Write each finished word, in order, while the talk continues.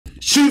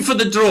Shoot for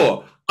the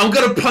draw. I'm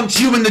gonna punch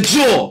you in the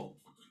jaw.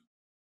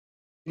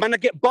 Man, I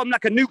get bombed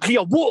like a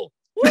nuclear war.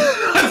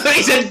 I thought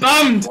he said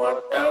bummed.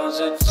 What does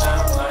it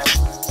sound like?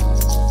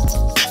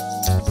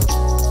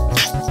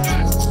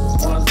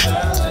 What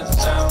does it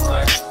sound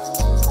like?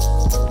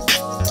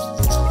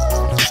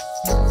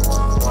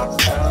 What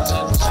does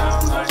it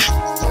sound like?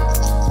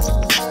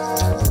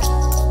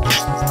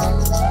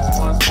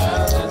 What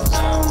does it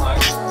sound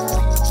like?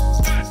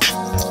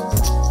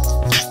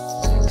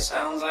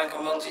 Sounds like a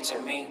multi to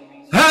me.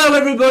 Hello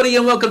everybody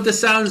and welcome to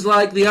Sounds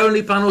Like, the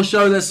only panel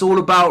show that's all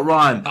about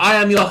rhyme. I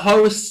am your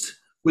host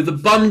with the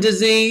bum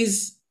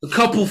disease, a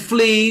couple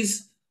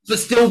fleas, but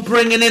still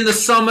bringing in the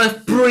summer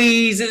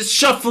breeze. It's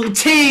Shuffle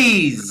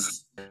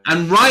Tease.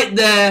 And right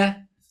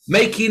there,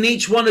 making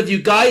each one of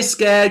you guys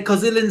scared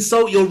because it'll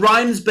insult your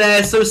rhymes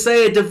bear. So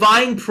say a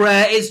divine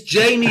prayer. It's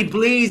Jamie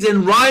Bleez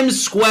in Rhyme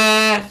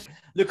Square.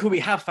 Look who we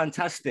have,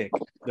 fantastic.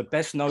 The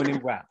best known in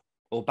rap,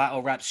 or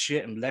battle rap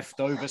shit and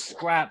leftover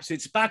scraps.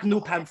 It's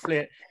Bagnall,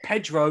 Pamflit,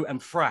 Pedro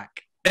and Frak.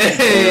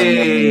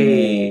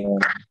 Hey!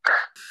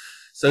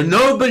 So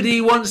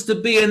nobody wants to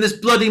be in this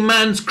bloody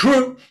man's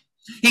crew.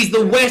 He's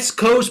the West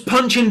Coast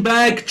punching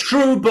bag,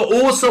 true, but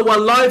also a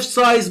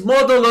life-size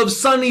model of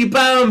Sunny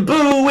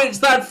Bamboo. It's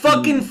that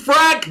fucking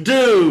Frak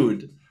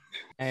dude.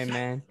 Hey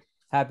man,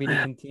 happy to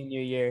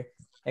continue your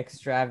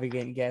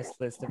extravagant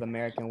guest list of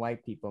American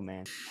white people,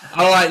 man.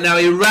 All right, now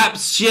he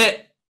raps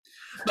shit,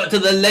 but to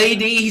the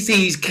ladies,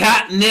 he's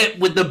catnip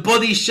with the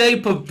body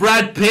shape of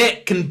Brad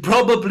Pitt, can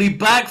probably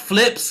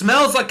backflip,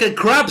 smells like a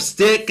crab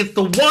stick. It's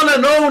the one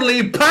and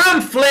only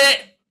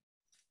Pamflit.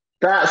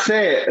 That's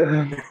it.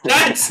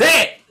 That's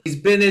it. He's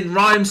been in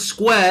Rhyme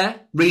Square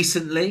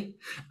recently,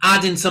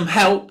 adding some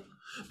help,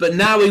 but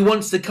now he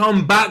wants to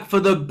come back for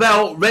the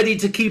belt, ready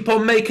to keep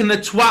on making a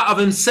twat of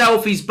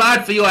himself. He's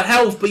bad for your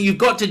health, but you've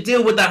got to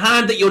deal with the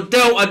hand that you're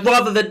dealt. I'd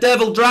rather the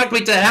devil drag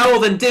me to hell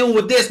than deal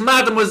with this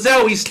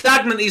mademoiselle. He's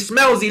stagnant, he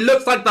smells, he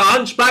looks like the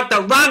hunchback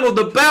that rang all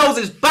the bells.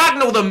 It's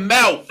Bagnall the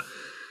Melt.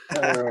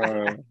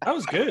 That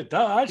was good.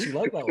 I actually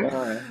like that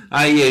one.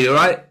 Are you all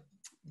right?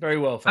 Very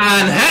well,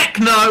 And heck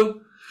no.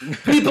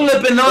 People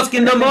have been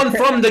asking them on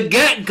from the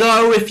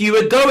get-go. If you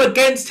would go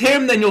against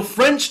him, then you're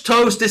French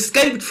toast,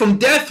 escaped from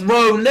death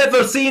row,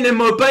 never seen him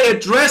obey a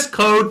dress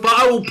code, but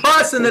I will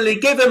personally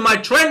give him my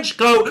trench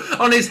coat.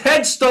 On his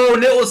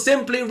headstone, it will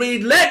simply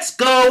read, "Let's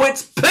go,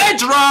 it's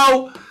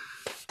Pedro!"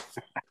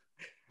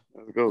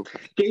 Let's go.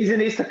 Geezer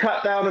needs to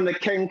cut down on the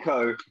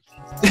Kenko.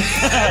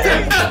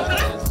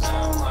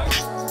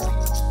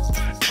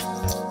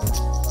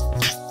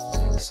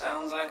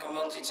 Sounds like a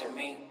multi to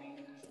me.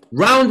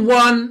 Round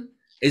one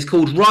is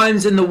called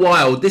Rhymes in the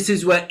Wild. This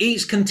is where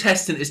each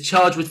contestant is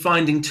charged with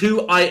finding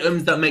two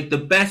items that make the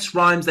best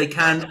rhymes they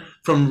can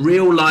from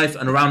real life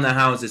and around their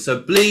houses.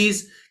 So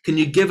please, can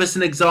you give us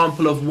an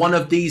example of one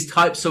of these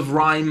types of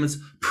rhymes,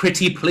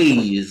 pretty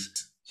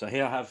please? So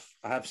here I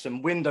have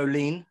some window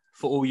lean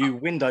for all you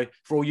window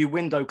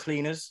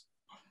cleaners.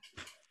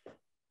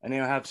 And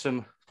here I have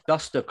some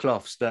duster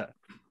cloths that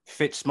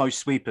fits most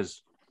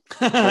sweepers.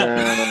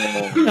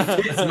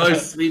 It's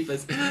most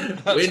sweepers.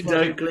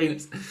 Window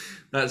cleaners.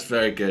 That's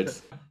very good.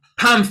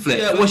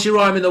 Pamflit, what's your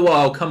rhyme in the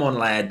wild? Come on,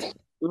 lad.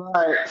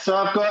 Right, so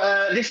I've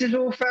got, this is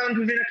all found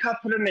within a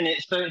couple of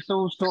minutes, so it's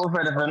all sort of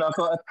relevant. I've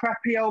got a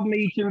crappy old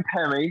medium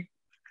Perry.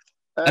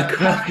 A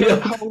crappy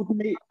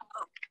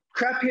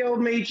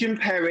old medium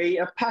Perry,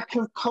 a pack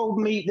of cold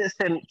meat that's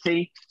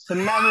empty,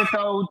 some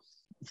marigold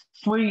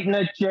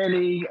sweetener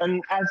jelly,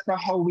 and as the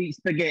whole wheat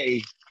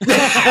spaghetti.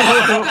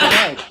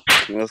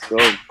 Let's go.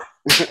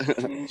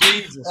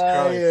 Jesus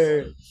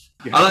Christ.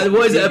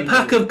 What is it? A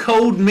pack of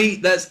cold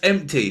meat that's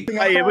empty.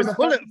 Hey, it was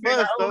full at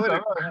first, though, wasn't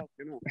it?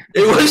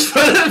 It was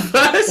full at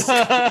first.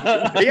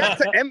 He had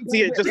to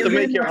empty it just to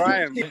make it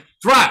rhyme.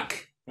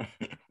 Frak,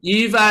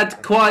 you've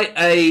had quite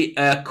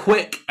a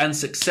quick and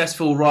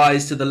successful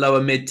rise to the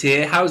lower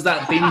mid-tier. How's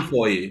that been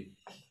for you?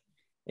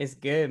 It's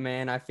good,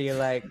 man. I feel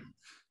like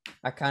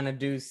I kind of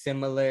do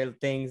similar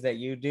things that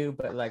you do,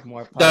 but like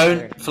more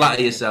popular. Don't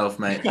flatter yourself,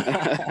 mate.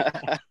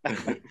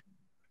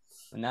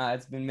 No,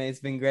 it's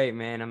been great,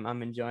 man.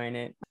 I'm enjoying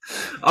it.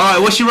 All right,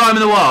 what's your rhyme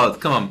in the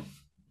wild? Come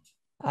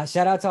on.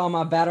 Shout out to all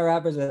my battle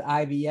rappers with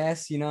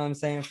IBS. You know what I'm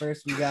saying?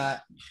 First, we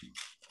got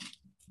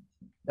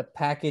the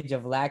package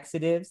of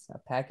laxatives. A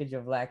package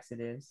of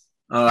laxatives.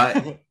 All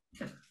right.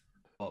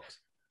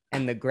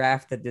 And the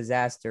graph the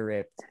disaster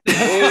ripped.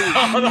 That's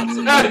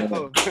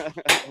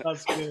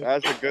good.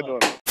 That's a good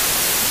one.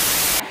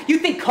 You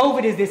think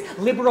COVID is this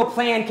liberal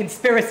plan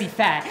conspiracy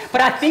fad, but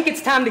I think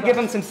it's time to give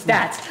them some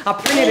stats. I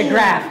printed a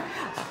graph.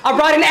 I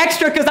brought an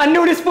extra because I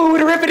knew this fool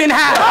would rip it in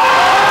half.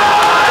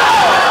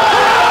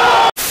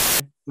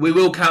 We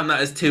will count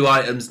that as two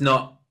items,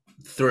 not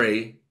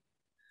three.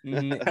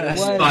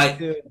 Despite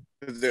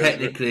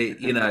technically,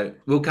 you know,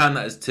 we'll count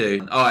that as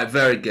two. All right,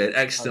 very good.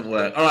 Excellent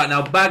work. All right,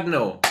 now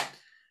Bagnall.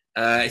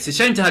 It's a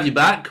shame to have you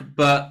back,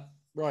 but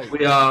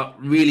we are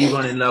really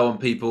running low on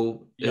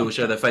people who will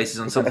show their faces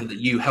on something that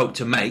you helped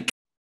to make.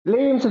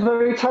 Liam's a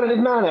very talented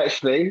man,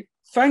 actually.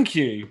 Thank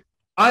you.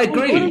 I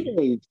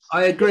agree.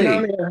 I agree.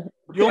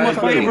 You're my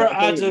Thank you. favourite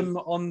Adam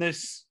on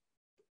this.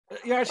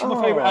 You're actually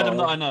my favourite Adam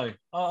that I know.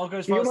 I'll go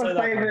as far You're as say my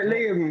that. favourite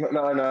Liam.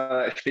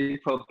 No, actually,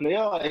 probably.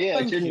 Oh, yeah,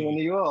 Thank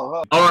genuinely you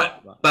are. All right,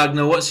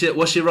 Bagnall,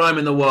 what's your rhyme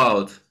in the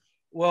wild?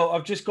 Well,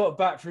 I've just got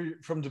back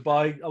from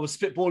Dubai. I was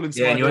spitballing.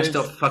 Yeah, and you won't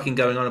ideas. stop fucking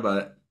going on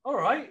about it. All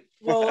right.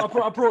 Well,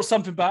 I brought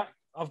something back.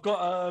 I've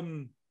got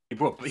He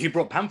brought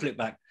Pamflit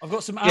back. I've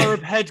got some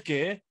Arab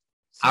headgear.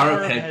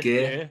 Arab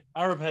headgear.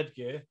 Arab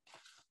headgear,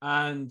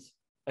 and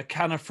a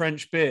can of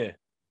French beer.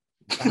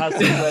 It has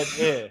some red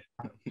ear.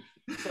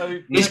 So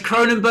Is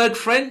Cronenberg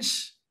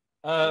French?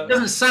 It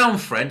doesn't sound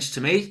French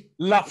to me.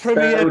 La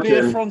Première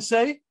Bière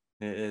Française.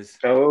 It is.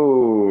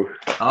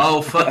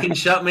 Oh, fucking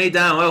shut me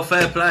down. Well,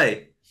 fair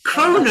play.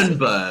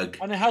 Cronenberg.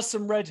 And it has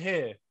some red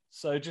hair.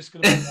 So just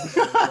gonna.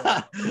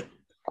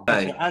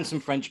 Hey. And some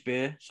French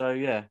beer. So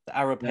yeah, the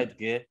Arab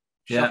headgear.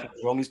 Yeah. Nothing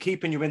wrong. He's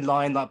keeping you in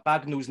line like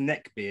Bagnall's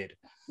neck beard.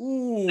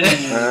 Ooh.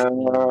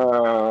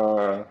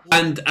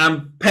 And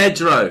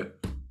Pedro.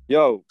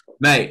 Yo.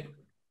 Mate,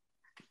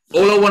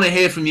 all I want to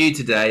hear from you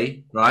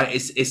today, right?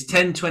 It's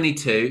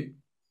 10:22.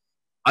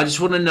 I just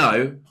want to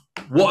know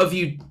what have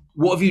you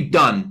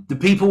done? Do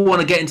people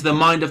want to get into the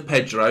mind of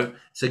Pedro?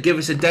 So give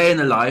us a day in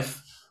the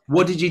life.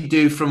 What did you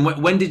do from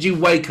when did you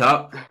wake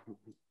up?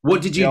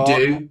 What did you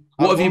do?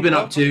 What have you been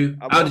up to?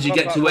 How did you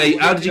get to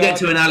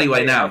an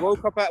alleyway I now?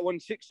 woke up at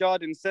 6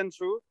 yard in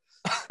Central.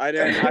 I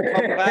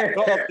come back,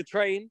 got off the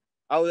train.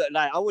 I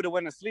would have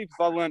went to sleep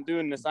if I weren't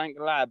doing this. I ain't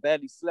gonna lie, I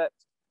barely slept.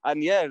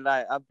 And yeah,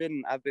 like I've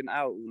been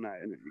out all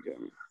night, innit, you get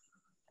me?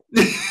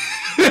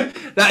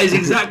 That is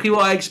exactly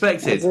what I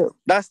expected.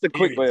 That's the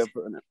quick way of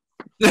putting it.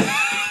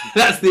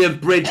 That's the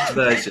abridged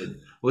version.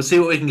 We'll see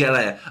what we can get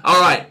later. All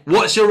right,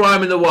 what's your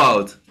rhyme in the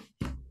wild?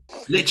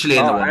 Literally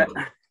in the wild.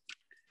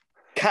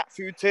 Cat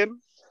food tin.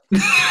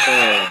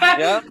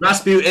 Yeah.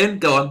 Rasputin,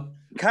 go on.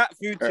 Cat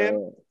food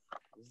tin.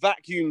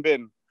 Vacuum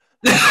bin.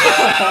 He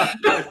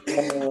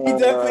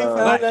definitely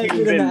found that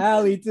shit in the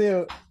alley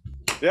too.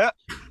 Yeah.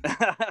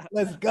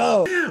 Let's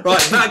go.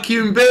 Right,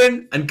 vacuum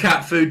bin and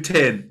cat food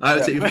tin. I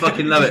absolutely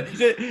fucking love it.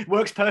 It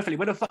works perfectly.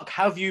 Where the fuck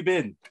have you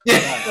been?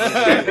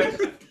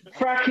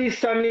 Fracky,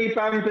 Sunny,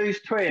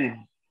 Bamboo's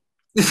twin.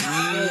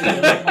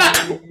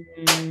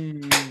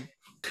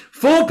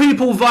 4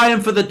 people vying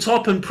for the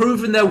top and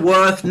proving their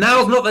worth.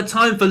 Now's not the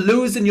time for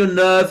losing your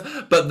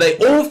nerve, but they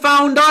all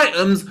found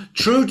items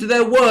true to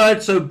their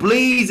word. So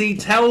Bleezy,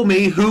 tell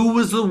me who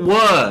was the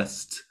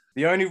worst.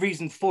 The only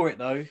reason for it,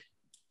 though,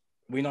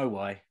 we know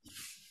why.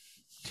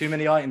 Too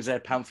many items there,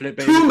 Pamflit.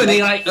 Too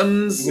many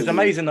items. It was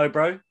amazing, though,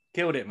 bro.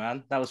 Killed it,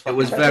 man. That was fucking. It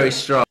was very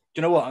strong. Do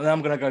you know what?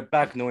 I'm going to go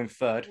Bagnall in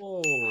third.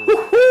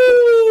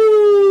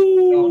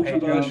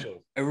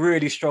 Controversial. A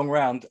really strong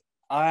round.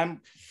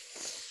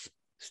 It's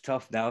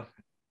tough now.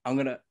 I'm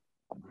gonna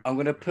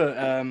put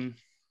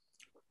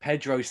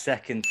Pedro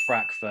second,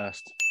 Frak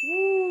first.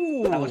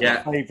 Ooh. That was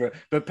my favourite.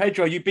 But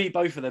Pedro, you beat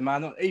both of them,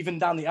 man. Even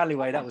down the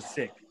alleyway, that was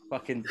sick.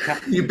 Fucking.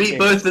 You beat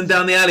both of them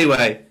down the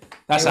alleyway.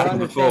 That's happened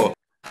before.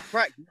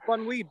 Frak, you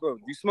fun weed, bro.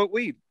 Do you smoke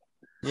weed?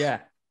 Yeah.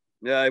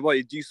 Yeah. What?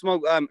 Do you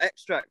smoke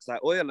extracts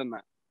like oil and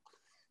that?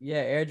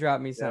 Yeah.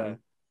 Airdrop me some.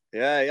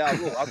 Yeah.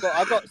 Bro.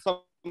 I got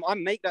some. I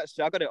make that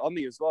shit. I got it on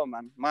me as well,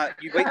 man.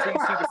 You wait till you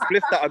see the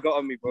spliff that I got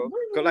on me, bro.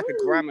 Got like a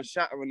gram of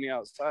shatter on the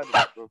outside of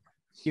it, bro.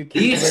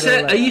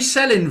 Are you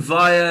selling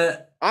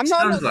via? I'm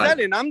not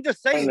selling. I'm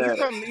just saying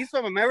he's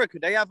from America.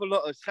 They have a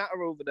lot of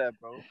shatter over there,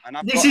 bro. And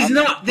This is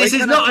not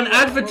an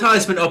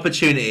advertisement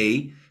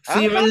opportunity for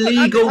your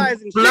illegal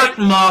black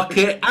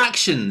market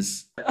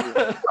actions.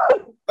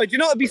 Do you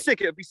know what'd be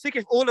sick? It'd be sick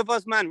if all of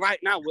us, man, right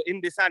now were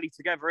in this alley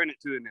together, innit,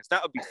 doing this.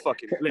 That would be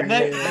fucking lit.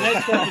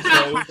 Next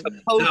episode,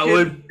 that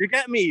would. You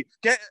get me?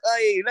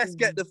 Let's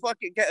get a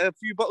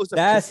few bottles of.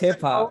 That's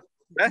hip hop.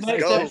 Next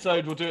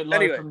episode, we'll do it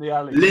live from the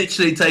alley.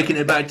 Literally taking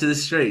it back to the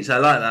streets. I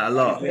like that a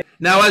lot.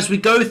 Now, as we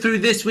go through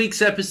this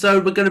week's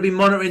episode, we're going to be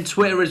monitoring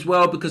Twitter as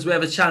well because we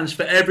have a challenge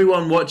for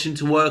everyone watching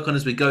to work on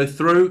as we go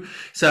through.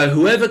 So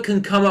whoever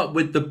can come up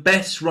with the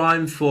best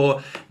rhyme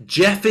for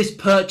Jeff is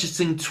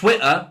purchasing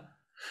Twitter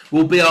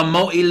will be our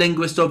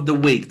multilinguist of the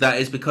week. That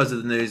is because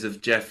of the news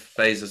of Jeff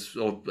Bezos.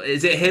 Or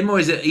is it him or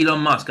is it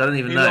Elon Musk? I don't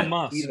even know. Elon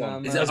Musk.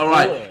 Is it all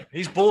right?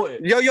 He's bought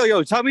it.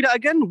 Yo. Tell me that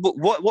again.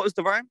 What was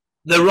the rhyme?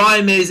 The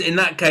rhyme is, in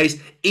that case,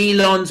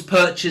 Elon's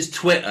purchased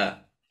Twitter.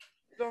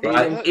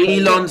 Right?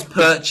 Elon's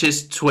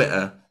purchased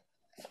Twitter.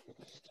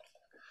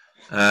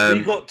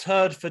 We got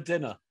turd for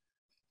dinner.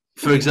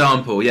 For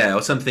example, yeah,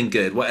 or something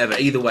good. Whatever.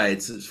 Either way,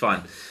 it's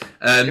fine.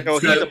 He's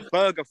a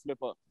burger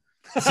flipper.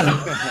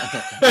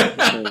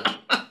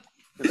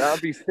 That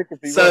would be sick if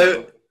he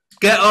was.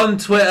 Get on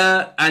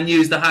Twitter and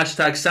use the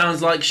hashtag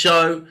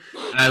SoundsLikeShow,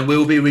 and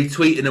we'll be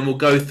retweeting and we'll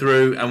go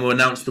through and we'll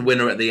announce the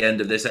winner at the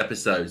end of this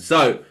episode.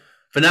 So,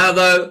 for now,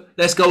 though,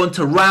 let's go on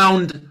to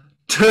round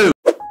 2.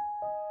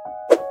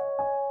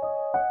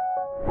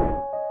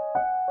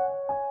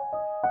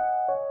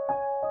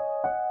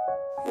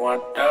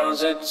 What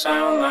does it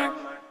sound like?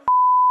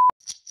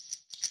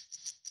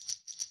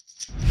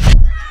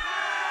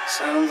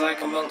 Sounds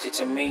like a multi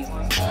to me.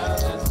 What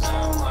does it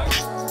sound like?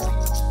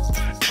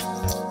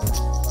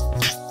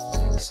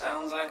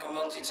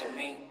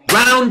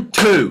 Round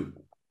 2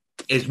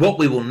 is what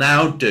we will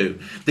now do.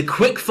 The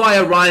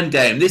quickfire rhyme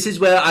game. This is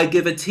where I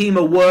give a team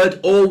a word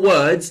or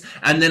words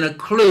and then a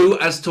clue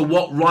as to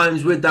what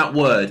rhymes with that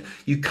word.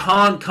 You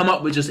can't come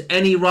up with just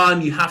any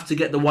rhyme. You have to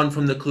get the one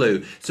from the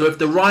clue. So if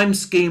the rhyme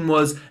scheme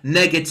was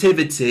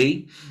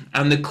negativity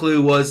and the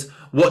clue was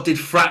what did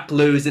Frak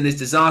lose in his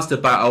disaster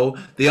battle,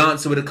 the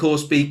answer would of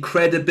course be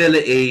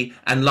credibility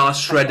and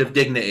last shred of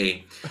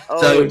dignity.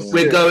 So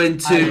we're going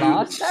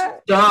to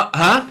start.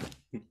 Huh?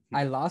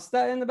 I lost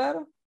that in the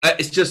battle?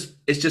 It's just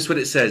what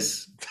it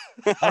says.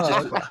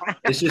 Oh, okay.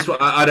 It's just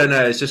what I don't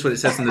know. It's just what it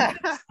says in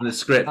the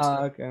script.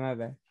 Oh, okay, my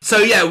bad. So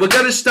yeah, we're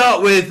going to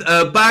start with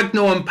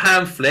Bagnall and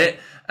Pamflit.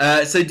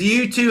 So do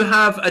you two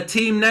have a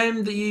team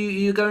name that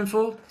you're going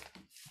for?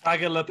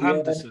 Baggler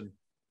Pamperson.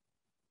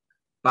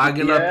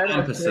 Baggler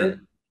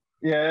Pamperson.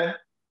 Yeah.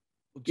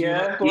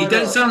 Yeah. You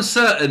don't sound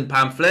certain,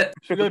 Pamflit.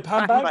 Should we go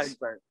Pam Bags?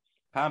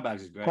 Pam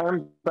Bags is great.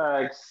 Pam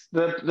bags.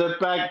 The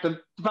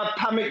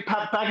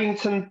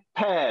Baggington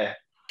pear.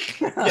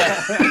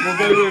 Yeah, we'll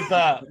go with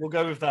that. We'll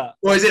go with that.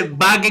 Or is it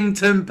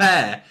Baggington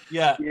pear?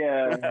 Yeah.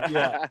 Yeah.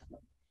 Yeah.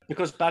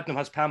 Because Bagnall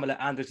has Pamela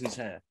Anderson's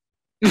hair.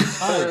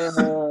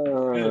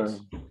 Good.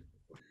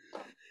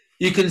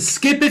 You can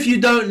skip if you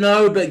don't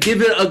know, but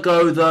give it a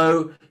go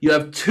though. You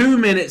have 2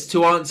 minutes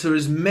to answer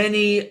as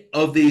many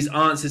of these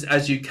answers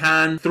as you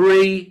can.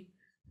 3,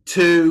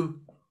 2,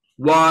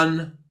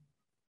 1,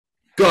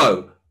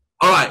 go.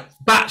 All right,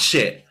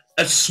 batshit.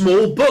 A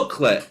small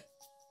booklet.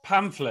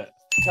 Pamphlet.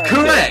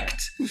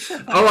 Correct.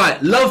 All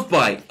right, Love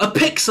Bite. A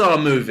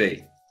Pixar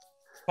movie.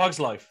 Bug's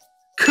Life.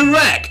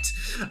 Correct.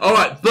 All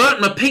right,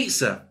 Burnt My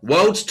Pizza.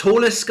 World's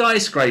tallest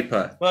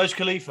skyscraper. Burj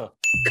Khalifa.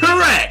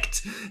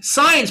 Correct.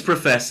 Science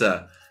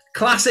Professor.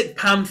 Classic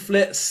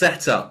pamphlet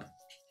setup.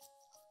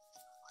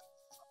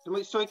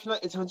 Sorry, can I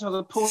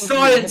pause?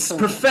 Science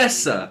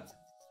Professor.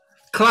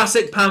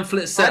 Classic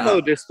pamphlet I setup.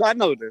 know this. I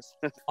know this.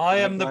 I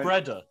am the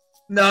breader.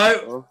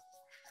 No.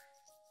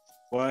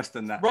 Worse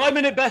than that.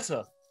 Rhyming it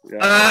better.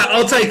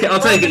 I'll take it. I'll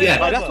take it. Oh, Yeah.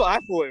 that's what I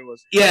thought it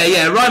was.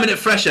 Yeah. Rhyming it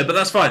fresher, but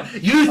that's fine.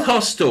 Youth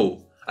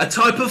Hostel. A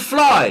type of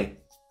fly.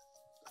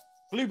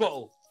 Blue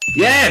bottle.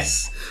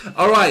 Yes.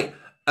 All right.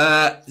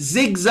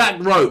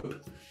 Zigzag rope.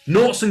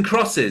 Noughts and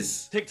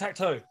crosses. Tic tac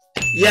toe.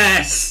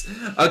 Yes.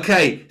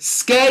 Okay.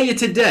 Scare you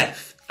to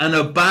death. An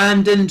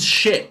abandoned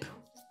ship.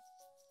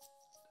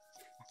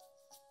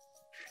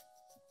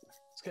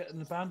 Let's get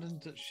an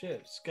abandoned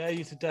ship. Scare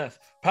you to death.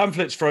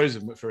 Pamphlet's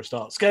frozen for a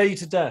start. Scare you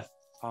to death.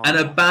 An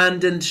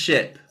abandoned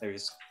ship. There he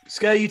is.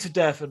 Scare you to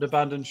death. An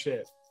abandoned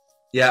ship.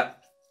 Yeah.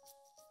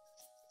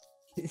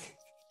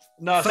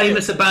 No.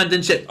 Famous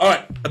abandoned ship. All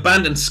right.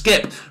 Abandoned.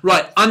 Skip.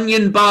 Right.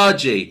 Onion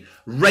bargee.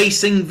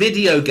 Racing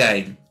video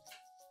game.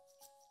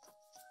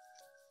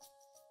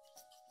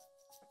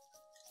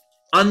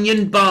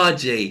 Onion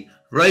bargee.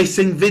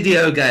 Racing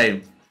video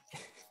game.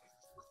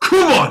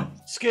 Come on.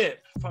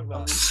 Skip. Fuck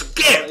that.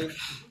 Skip.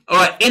 All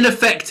right.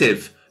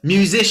 Ineffective.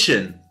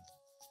 Musician.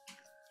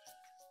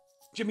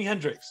 Jimi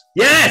Hendrix.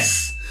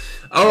 Yes.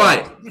 All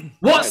right.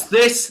 What's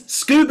this?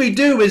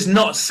 Scooby-Doo is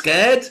not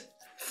scared.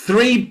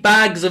 3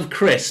 bags of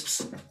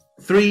crisps.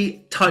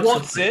 3 types of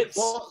What's it?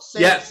 What's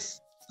Yeah. it?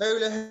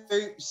 Hula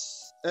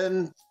hoops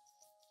and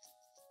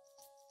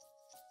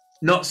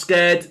Not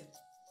scared.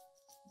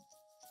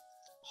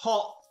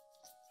 hot.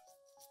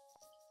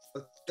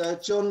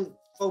 John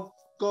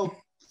Bob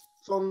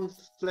from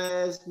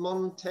Flares,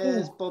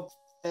 Montez, Bob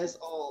Flares.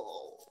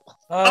 Oh.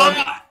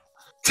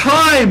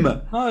 Time.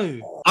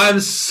 No. I'm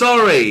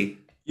sorry.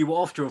 You were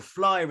off to a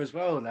flyer as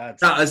well, lad.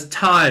 That was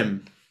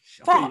time.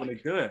 I thought you were going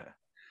to do it.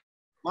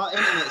 My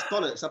internet's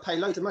bollocks. I pay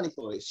loads of money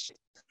for it.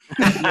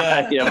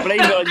 Yeah, blame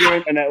it on your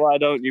internet. Why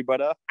don't you,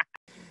 brother?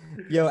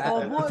 Yo,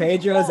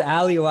 Pedro's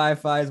alley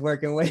Wi-Fi is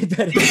working way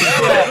better.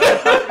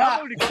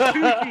 I've only got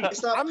 2G.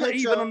 It's like I'm not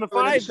Pedro even on the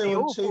running 5G two or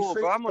and two 4,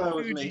 bro. I'm on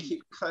with me. 2G.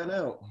 Keep cutting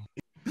out.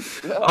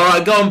 All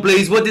right, go on,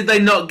 please. What did they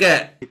not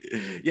get?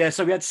 Yeah,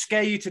 so we had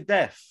Scare You to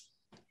Death.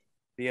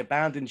 The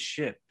Abandoned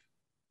Ship.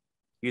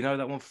 You know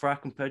that one,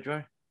 Frak and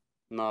Pedro?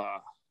 Nah,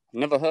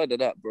 never heard of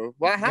that, bro.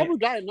 Why? How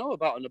would I know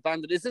about an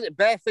abandoned? Is it a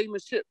bare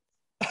famous ship?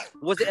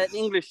 Was it an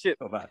English ship?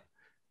 Not bad.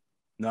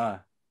 No.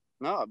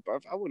 No, bro.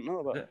 I wouldn't know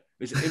about it.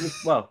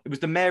 It was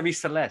the Mary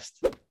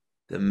Celeste.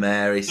 The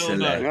Mary Still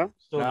Celeste. no. Yeah?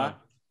 Still No. no.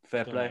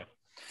 Fair Still play. no.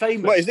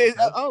 Famous. What is it?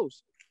 Oh,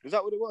 is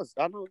that what it was?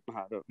 I know.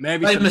 I don't. Mary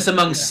Famous Celeste.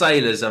 among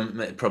sailors,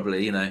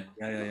 probably, you know.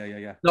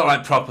 Yeah. Not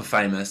like proper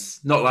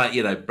famous. Not like,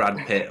 you know, Brad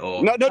Pitt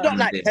or... No, not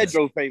like Yes.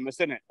 Pedro famous,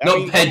 innit?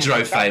 Not Pedro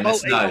that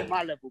famous, boat ain't no. on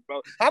my level,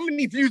 bro. How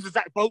many views has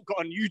that boat got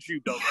on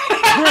YouTube, though?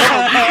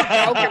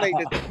 Calculate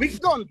this. We can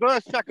go on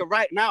Burst Tracker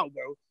right now,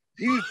 bro.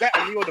 Views better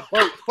than me on the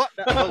boat. Fuck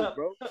that boat,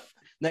 bro.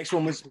 Next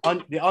one was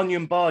the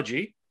Onion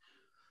Bargee.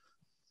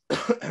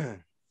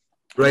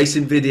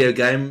 Racing video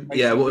game.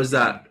 Yeah, what was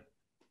that?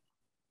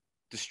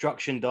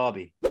 Destruction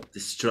Derby.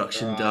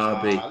 Destruction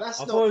Derby. That's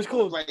I not thought it was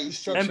called great Destruction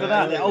structure. Remember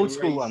that? The Really old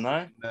school race. one,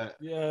 though?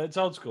 Yeah, it's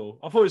old school.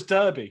 I thought it was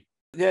Derby.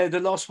 Yeah, the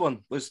last one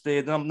was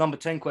the number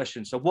 10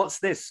 question. So what's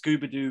this?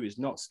 Scooby-Doo is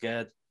not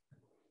scared.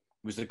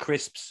 It was the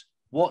crisps.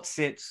 What's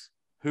it?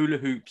 Hula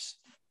hoops.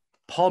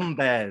 Pom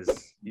bears.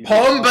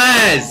 Pom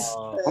bears.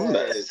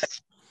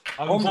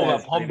 I've been talking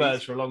about pom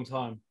bears for a long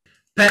time.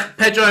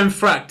 Pedro and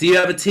Frak, do you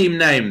have a team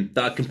name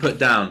that I can put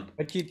down?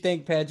 What you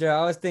think, Pedro?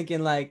 I was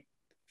thinking like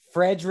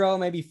Fredro,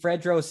 maybe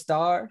Fredro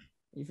Star.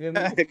 You feel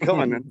me? Come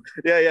on, then.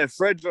 Yeah,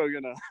 Pedro,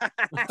 you know.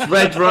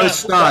 Pedro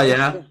Star,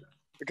 yeah?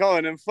 Come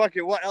on, and fuck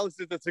it. What else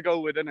is there to go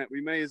with, innit?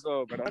 We may as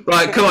well. But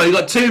Right, come on. You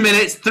got 2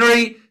 minutes.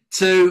 3,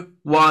 2,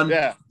 1.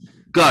 Yeah.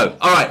 Go.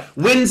 All right.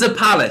 Windsor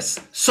Palace.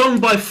 Song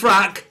by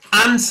Frak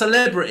and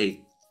celebrity.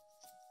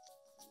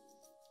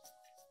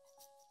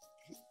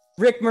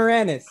 Rick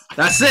Moranis.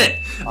 That's it.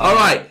 All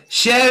right.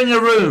 Sharing a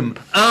room.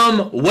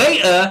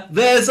 Waiter,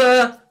 there's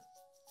a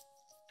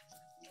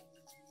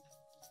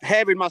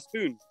hair in my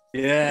spoon.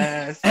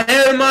 Yes.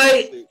 hair in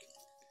my...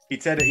 He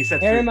said it. He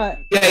said Hair food. in my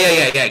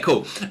Yeah,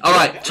 cool. All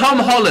right. Tom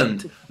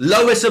Holland,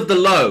 lowest of the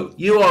low.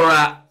 You are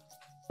at...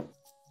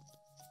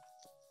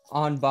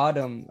 on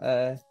bottom.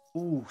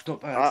 Ooh,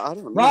 not bad. I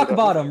don't know. Rock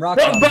bottom. Rock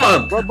Rock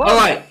bottom. bottom. All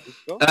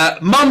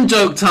right. Mum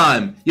joke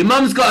time. Your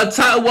mum's got a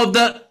title of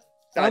the...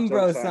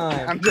 Umbro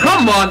sign.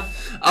 Come on.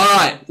 All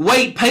right.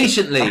 Wait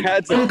patiently.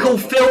 Uncle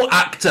Phil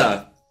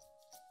actor.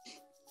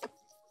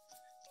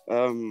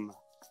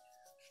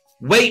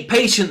 Wait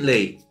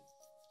patiently.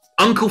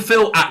 Uncle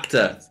Phil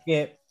actor.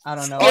 Skip. I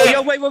don't know. Oh,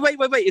 yo,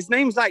 wait. His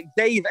name's like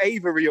Dave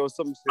Avery or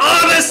something.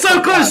 Oh, that's so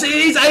close. It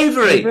is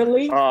Avery.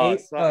 Really? Oh,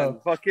 son,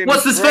 fucking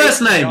What's his great.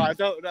 first name? Yo, I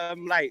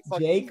don't like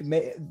fucking... Jake.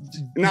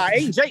 Nah,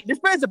 ain't Jake. This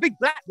man's a big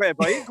black bear,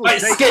 bro. He ain't called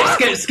Right,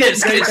 Jake. skip.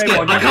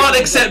 I can't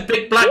accept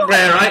big black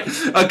bear, right?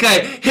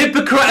 Okay.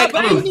 Hippocratic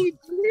But Oath. he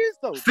is,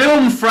 though.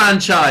 Film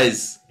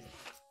franchise.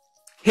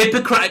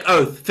 Hippocratic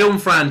Oath. Film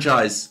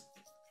franchise.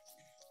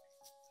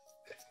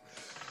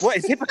 What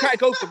is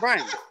Hippocratic Oath the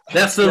rhyme?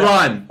 That's the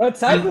rhyme. What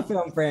type of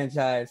film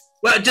franchise?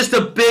 Well, just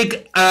a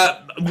big,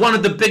 one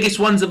of the biggest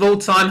ones of all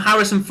time.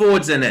 Harrison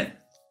Ford's in it.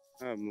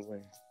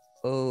 Wait.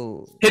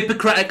 Oh.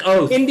 Hippocratic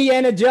Oath.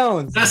 Indiana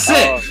Jones. That's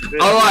it.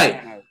 All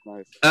right.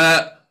 Nice.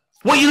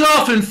 What are you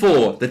laughing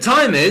for? The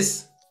time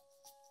is...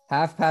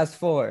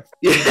 4:30.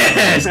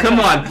 Yes,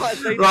 come on.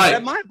 They're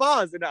Right. my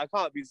bars in it. I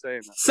can't be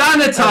saying that.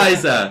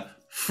 Sanitizer.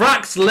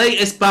 Frak's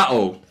latest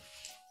battle.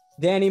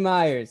 Danny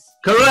Myers.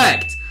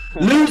 Correct.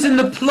 Losing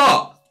the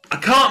plot. I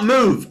can't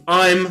move.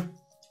 I'm...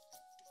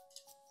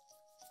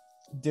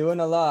 Doing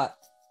a lot.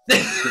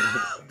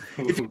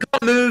 If you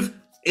can't move,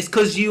 it's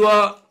because you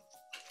are...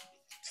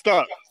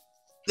 Stop.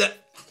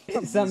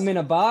 Something in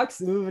a box.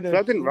 Moving.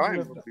 That didn't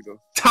rhyme.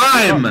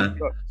 Time.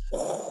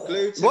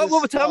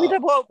 What? Tell me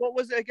that. What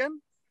was it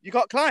again? You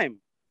got climb.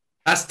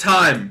 That's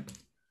time.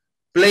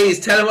 Please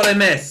tell them what they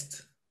missed.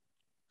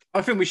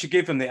 I think we should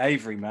give them the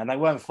Avery, man. They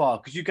weren't far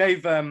because you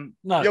gave No.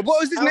 Yeah,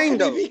 what was his How name can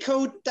though? he be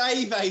called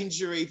Dave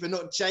Avery but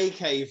not Jake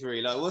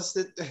Avery? Like, what's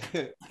the?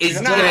 It's,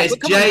 Nah, it's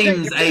but come on,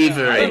 James Jake,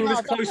 Avery. It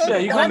was close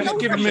there. You can't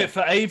give him it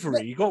for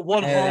Avery. You got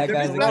one Hey, half. that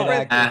guy's a good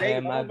actor. Yeah,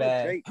 my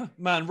bad.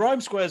 Man, Rhyme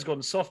Square's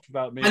gone soft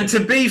about me. And to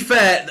be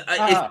fair,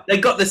 they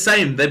got the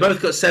same. They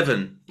both got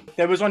 7.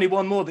 There was only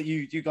one more that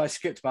you guys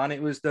skipped, man.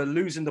 It was the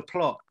losing the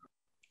plot.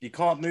 You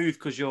can't move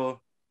because you're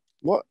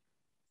What?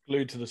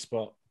 Glued to the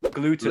spot.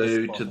 glued to the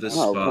Glued spot. to the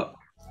Oh, spot.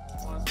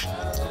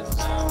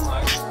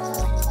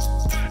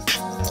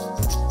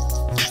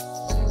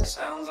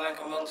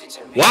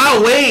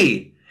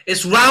 Wowee!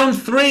 It's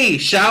round 3,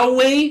 shall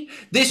we?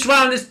 This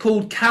round is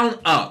called Count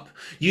Up.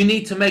 You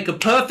need to make a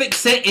perfect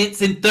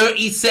sentence in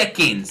 30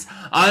 seconds.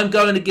 I'm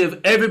going to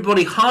give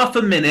everybody half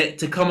a minute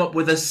to come up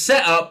with a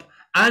setup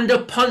and a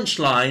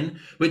punchline,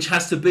 which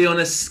has to be on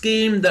a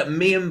scheme that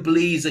me and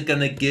Bleez are going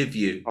to give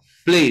you.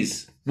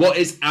 Bleez, what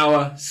is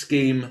our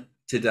scheme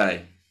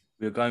today?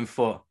 We're going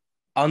for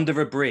under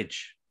a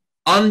bridge.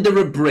 Under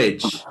a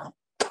bridge.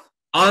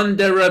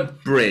 Under a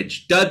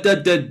bridge.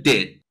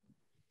 Did.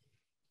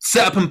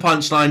 Set up and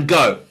punchline,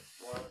 go.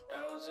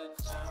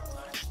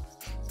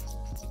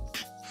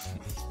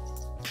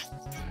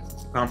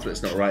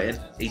 Pamflet's not writing.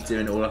 He's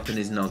doing it all up in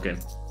his noggin.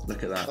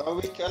 Look at that. Are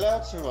we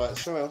allowed to write?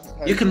 Sorry,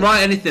 You can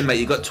write anything, mate.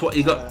 You got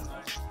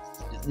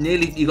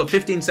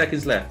 15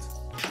 seconds left.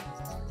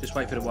 Just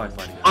wait for the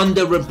Wi-Fi to go.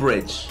 Under a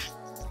bridge.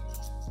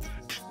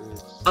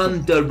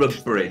 Under a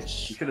You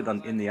bridge. could have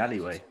done in the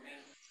alleyway.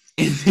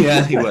 In the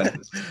alleyway.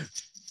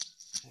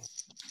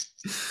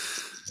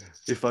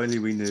 If only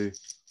we knew.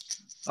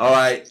 All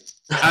right.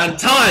 And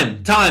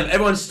time.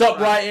 Everyone stop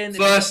writing.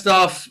 First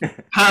off,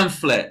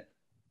 Pamflet.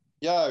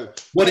 Yo.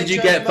 What did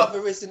you get?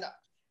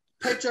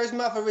 Pedro's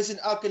mother is an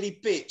ugly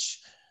bitch.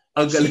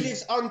 Ugly. She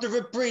lives under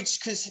a bridge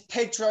because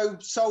Pedro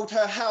sold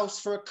her house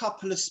for a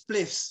couple of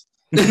spliffs.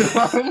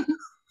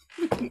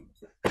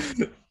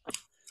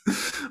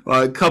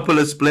 Right, couple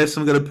of spliffs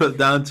I'm going to put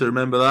down to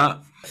remember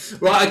that.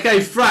 Right, okay,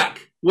 Frak,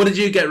 what did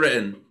you get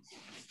written?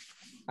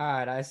 All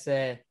right, I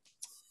said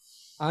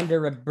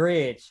under a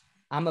bridge.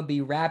 I'm gonna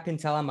be rapping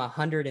till I'm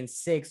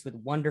 106 with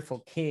wonderful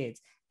kids.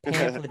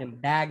 Pamflit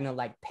and Bagnall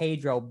like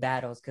Pedro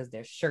battles because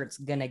their shirt's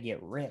gonna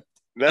get ripped.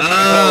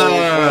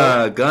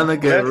 Gonna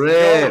get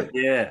ripped.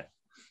 Yeah.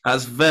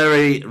 That's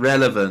very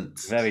relevant.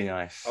 Very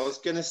nice. I was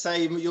gonna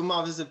say your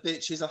mother's a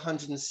bitch is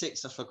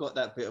 106. I forgot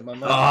that bit of my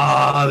mother.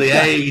 Ah, the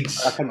age.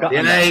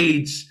 The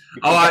age.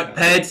 All right,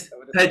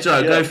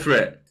 Pedro, go for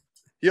it.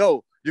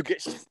 Yo, you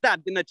get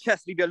stabbed in the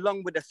chest, leave you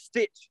along with a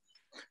stitch.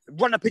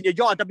 Run up in your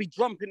yard, I'll be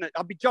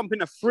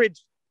jumping a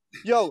fridge.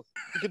 Yo,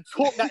 you can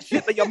talk that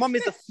shit, but your mum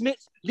is a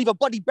snitch. Leave a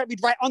body buried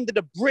right under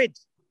the bridge.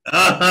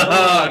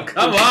 Oh,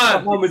 come on.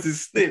 My mum is a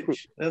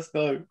stitch. Let's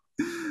go.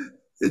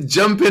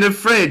 Jump in a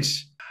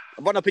fridge.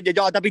 Run up in your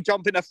yard, I'll be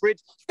jumping a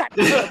fridge. Jump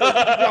with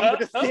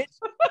a stitch.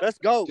 Let's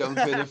go. Jump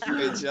in a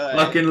fridge.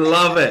 Fucking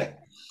love it.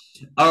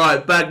 All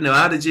right, Bagnall,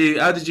 how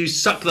did you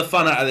suck the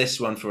fun out of this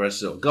one for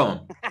us all? Go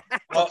on.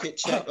 Pocket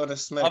check on a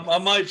smoke. I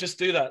might just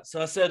do that.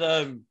 So I said,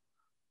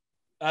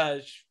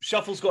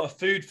 Shuffle's got a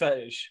food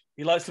fetish.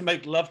 He likes to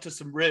make love to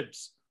some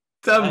ribs.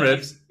 Some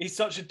ribs. He's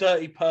such a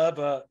dirty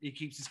pervert. He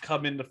keeps his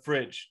cum in the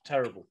fridge.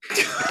 Terrible.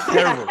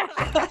 Terrible.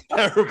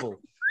 Terrible.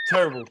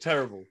 Terrible.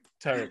 Terrible.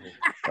 Terrible.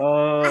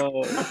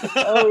 Oh.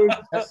 Oh.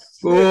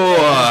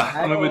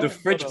 With the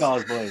fridge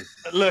bars, boys.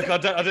 Look, I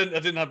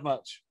didn't have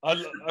much.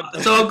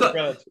 So I've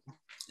got.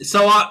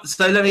 So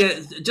let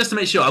me just to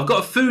make sure. I've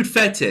got a food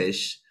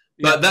fetish,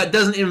 but that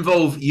doesn't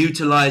involve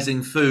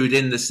utilizing food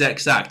in the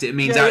sex act. It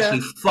means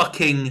actually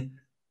fucking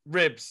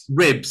ribs,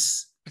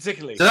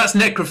 particularly. So that's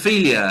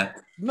necrophilia.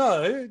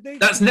 No,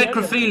 that's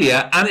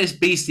necrophilia, and it's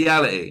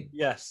bestiality.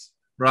 Yes.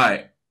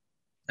 Right.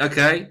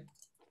 Okay.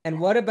 And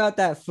what about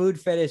that food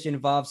fetish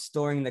involves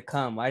storing the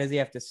cum? Why does he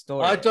have to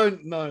store I it?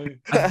 don't know.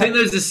 I think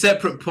those are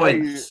separate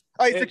points.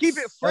 Hey, to keep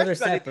it fresh,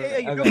 like,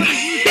 fresh.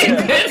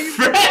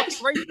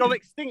 Go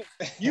extinct.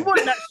 You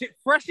want that shit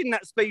fresh in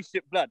that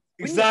spaceship, blood.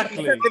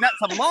 Exactly. Sending that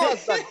to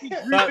Mars,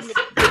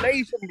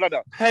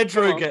 blood.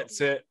 Pedro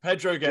gets it.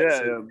 Pedro gets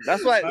it.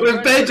 That's why.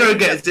 When Pedro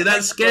gets it,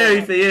 that's scary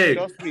for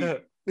you.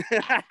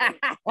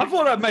 I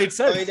thought that made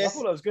sense. I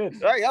thought that was good.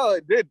 Yeah,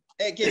 it did.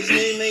 It gives new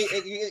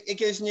it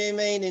gives new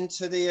meaning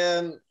to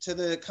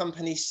the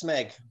company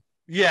Smeg.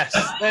 Yes,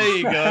 there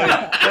you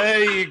go.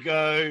 There you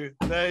go.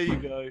 There you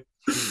go.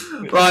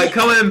 Right,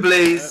 come in,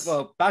 please.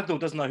 Well, Bagnall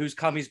doesn't know whose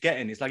cum he's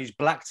getting. It's like he's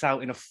blacked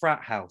out in a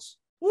frat house.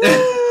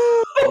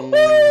 Right.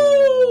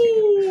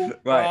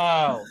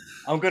 Wow.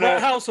 I'm gonna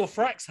Frat house or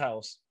Frak's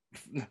house?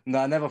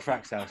 No, never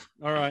Frak's house.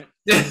 All right.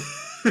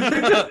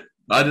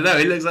 I don't know.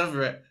 He looks up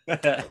for it.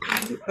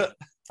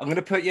 I'm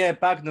gonna put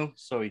Bagnall.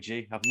 Sorry,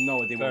 G. I have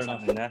no idea what's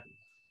happening there.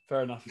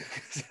 Fair enough.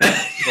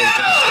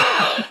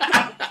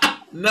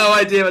 No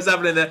idea what's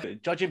happening there.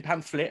 Judging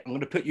Pamflit, I'm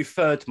gonna put you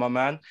third, my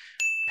man.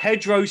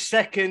 Pedro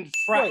second.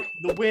 Frak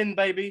the win,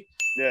 baby.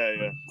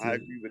 Yeah. I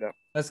agree with that.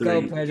 Let's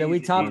go, Pedro. We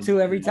top two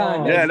every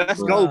time. Yeah,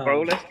 let's go,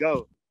 bro. Let's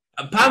go.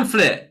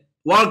 Pamflit,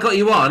 while I got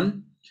you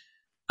on,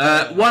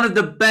 one of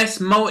the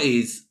best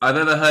multis I've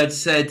ever heard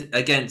said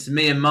against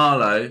me and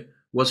Marlo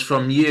was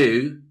from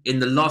you in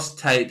the lost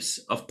tapes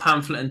of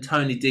Pamflit and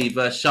Tony D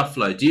versus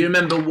Shufflo. Do you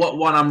remember what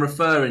one I'm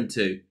referring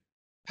to?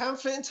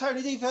 Pamflit and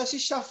Tony D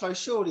versus Shufflo.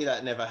 Surely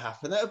that never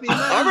happened. That would be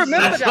amazing. I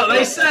remember That's what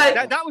they say.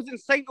 That was in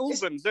St.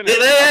 Albans, isn't it?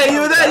 Yeah,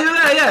 you were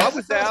there, yeah. I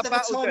was there. I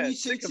battled there. You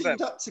two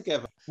teamed up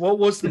together. What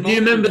was the Do you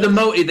remember the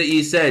multi that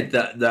you said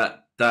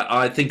that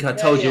I think I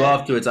told you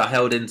afterwards I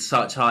held in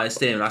such high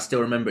esteem, and I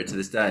still remember it to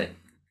this day?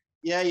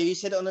 Yeah, you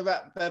said it on the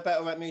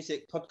Battle Rap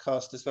Music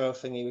podcast as well,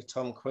 thingy with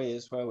Tom Quee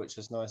as well, which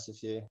was nice of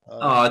you.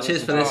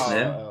 Cheers for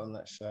listening. On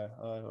that show.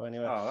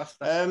 Anyway, that's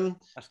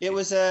it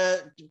was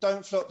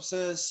Don't Flop's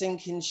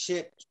sinking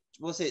ship.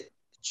 Was it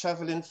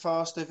traveling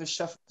fast over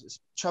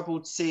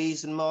troubled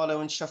seas and Marlow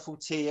and Shuffle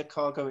T, a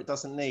cargo it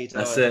doesn't need?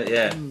 That's it.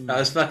 Yeah, that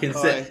was fucking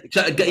sick.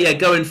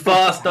 Going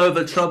fast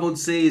over troubled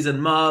seas and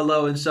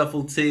Marlow and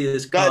Shuffle T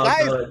is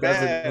cargo it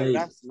doesn't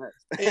need.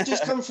 It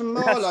just come from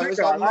Marlow. It was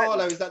like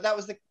Marlow. That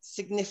was the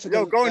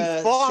significant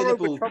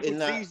syllable in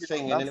that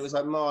thing, and then it was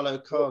like Marlow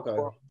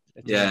cargo.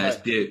 Yeah, it's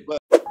beautiful.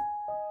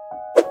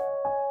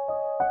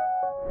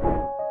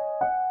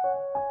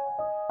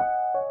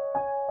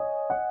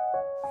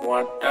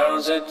 What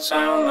does it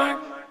sound like?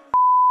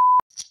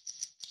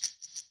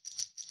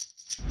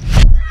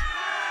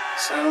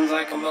 Sounds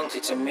like a multi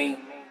to me.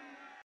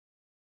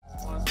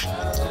 What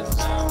does it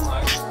sound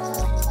like?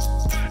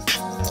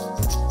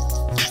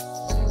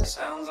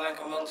 Sounds like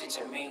a multi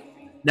to me.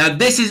 Now,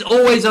 this is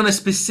always on a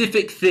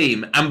specific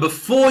theme, and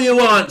before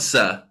you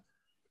answer,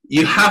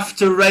 you have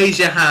to raise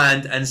your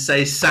hand and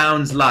say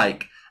sounds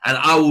like, and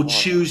I will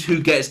choose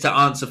who gets to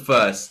answer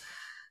first.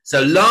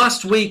 So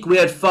last week we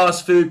had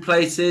fast food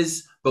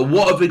places, but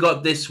what have we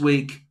got this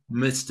week,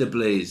 Mr.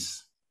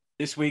 Bleez?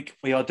 This week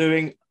we are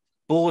doing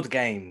board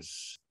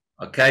games.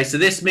 Okay, so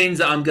this means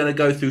that I'm going to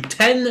go through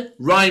 10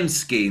 rhyme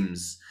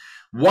schemes,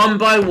 one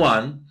by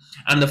one,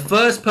 and the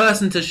first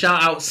person to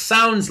shout out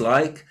sounds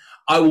like,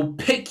 I will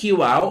pick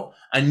you out,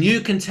 and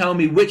you can tell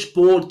me which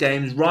board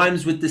games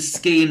rhymes with the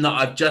scheme that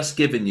I've just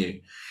given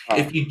you.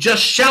 If you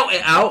just shout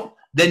it out,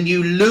 then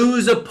you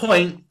lose a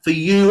point for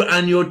you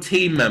and your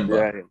team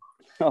member.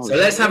 So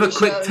let's have a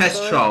quick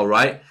test trial,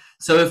 right?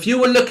 So if you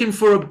were looking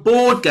for a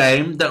board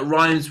game that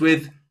rhymes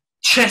with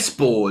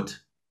chessboard,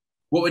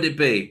 what would it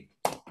be?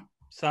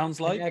 Sounds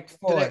like. Connect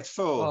 4. Connect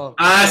 4. Oh.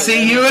 I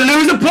see you will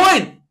lose a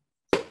point.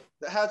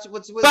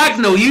 What's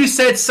Bagnall, you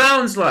said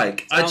sounds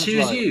like. I Sounds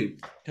choose like. you.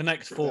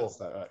 Connect 4.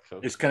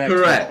 It's connect.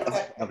 Correct.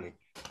 Lovely.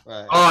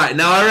 Right. All right,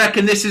 now I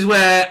reckon this is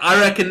where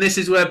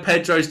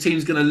Pedro's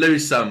team's gonna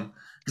lose some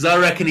because I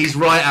reckon he's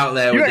right out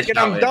there You with the reckon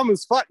I'm shouting. dumb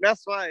as fuck?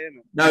 That's why,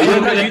 innit? No,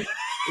 you're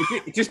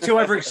You're just too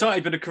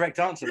overexcited for the correct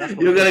answer. That's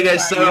what you're gonna get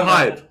so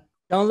hyped.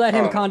 Don't let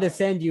him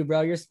condescend you,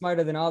 bro. You're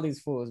smarter than all these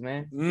fools,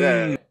 man.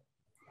 Yeah.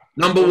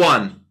 Number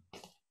 1,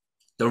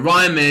 the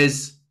rhyme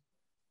is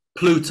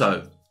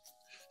Pluto.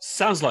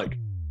 Sounds like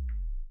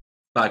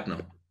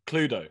Bagnall.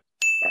 Cluedo.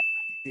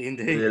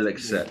 Indeed. We'll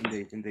accept.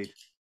 Indeed.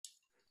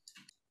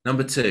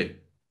 Number 2,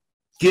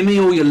 give me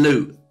all your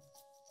loot.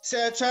 So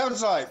it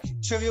sounds like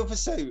Trivial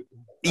Pursuit.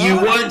 You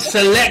weren't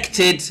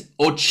selected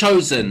or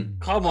chosen.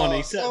 Come on,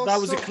 he said that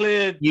was a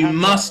clear. You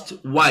must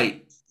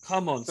wait.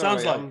 Come on, Sorry,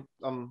 sounds like.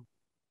 I'm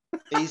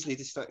easily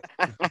distracted.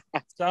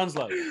 Sounds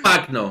like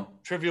Bagnall.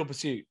 Trivial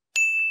Pursuit.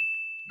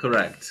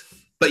 Correct.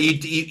 But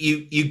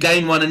you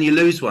gain one and you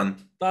lose one.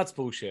 That's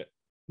bullshit.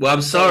 Well,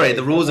 I'm sorry.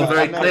 The rules are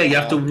very clear. You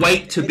have to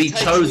wait to be It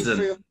takes me chosen.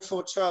 3 or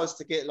 4 trials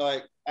to get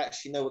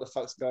actually know what the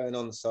fuck's going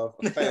on. So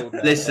I've failed.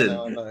 Now. Listen.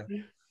 I know.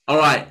 All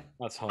right.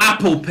 That's hard.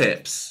 Apple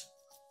pips.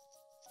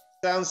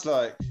 Sounds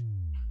like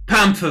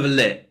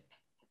Pamflit.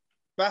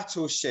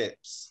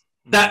 Battleships.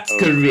 That's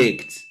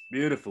correct.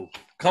 Beautiful.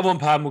 Come on,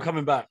 Pam. We're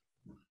coming back.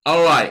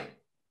 All right.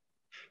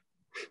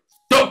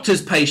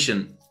 Doctor's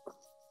patient.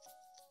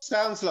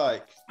 Sounds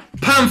like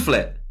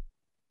Pamflit.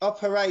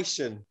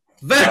 Operation.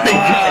 Very This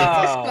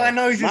guy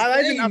knows his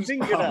I'm names.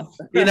 thinking that.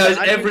 good. He knows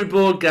every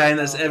board game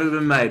that's ever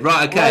been made.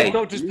 Right, okay.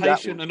 Well, Doctor's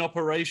Patient and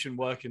Operation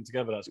working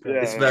together. That's great.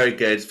 Yeah. It's very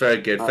good. It's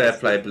very good. Fair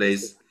play,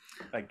 please.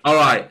 Thank you. All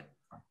right.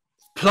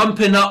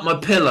 Plumping up my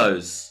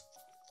pillows.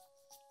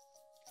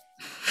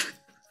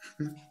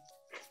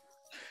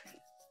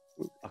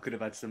 I could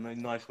have had some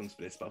nice ones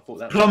for this, but I thought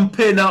that.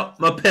 Plumping up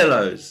my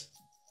pillows.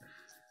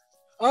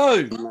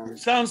 Oh,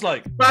 sounds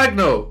like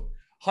Bagnall.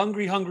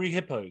 Hungry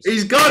Hippos.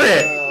 He's got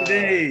it.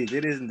 Indeed,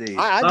 it is indeed.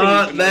 I didn't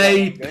Aren't even know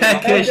they that.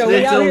 peckish Pedro,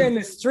 we out here in little?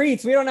 the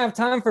streets. We don't have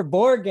time for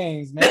board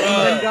games,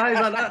 man. Guys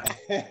like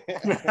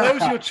that. That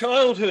was your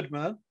childhood,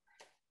 man.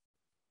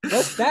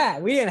 What's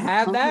that? We didn't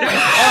have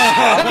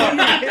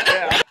that.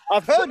 Yeah,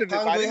 I've heard of it. but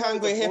I Hungry, didn't know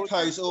Hungry it was a board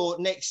Hippos, or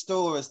Next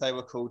Door as they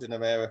were called in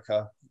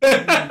America. He's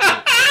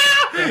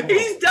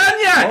done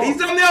ya. He's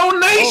done the whole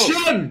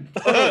nation.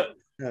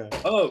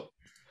 Oh,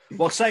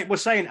 well, we're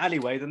saying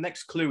alleyway. The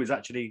next clue is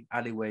actually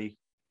alleyway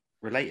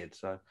related.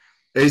 So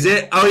Is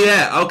it? Oh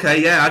yeah.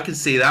 Okay. Yeah, I can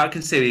see that. I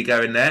can see where you're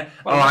going there.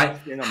 All right.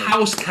 you know what I mean.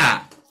 House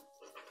cat.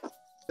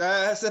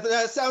 That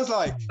sounds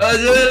like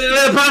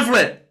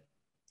Pamphlet.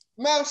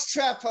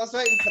 Mousetrap. I was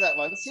waiting for that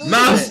one. See,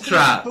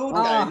 Mousetrap. board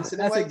Ah, games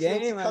and that's wait a for them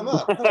to game, come man.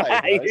 up. Come on,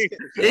 guys.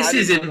 This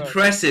is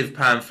impressive,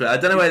 Pamphlet. I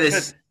don't know where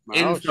this Mouse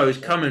info is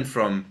coming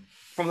from.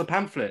 from the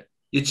pamphlet.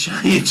 You're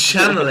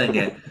channeling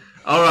it.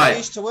 All I right.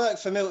 used to work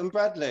for Milton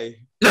Bradley.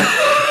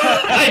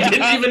 I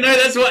didn't even know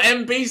that's what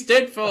MB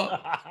stood for.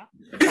 I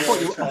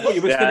thought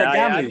you were still at I've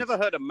gambling. never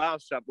heard of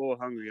Mousetrap or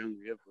Hungry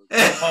Hippos.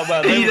 Oh,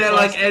 well, they You were don't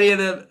like classic. any of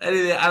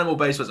the animal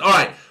based ones. All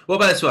right. What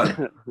about this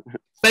one?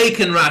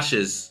 Bacon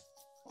rashers.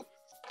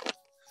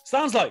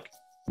 Sounds like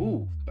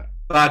Ooh,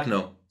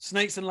 Bagnall.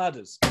 Snakes and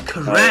Ladders.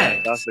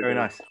 Correct. That's a very good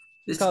one. nice.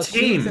 This It's called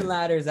Snakes and team.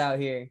 Ladders out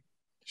here.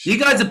 You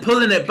guys are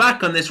pulling it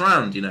back on this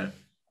round, you know.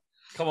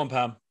 Come on,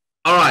 Pam.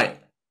 All right.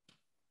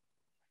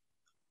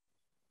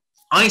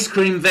 Ice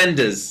cream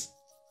vendors.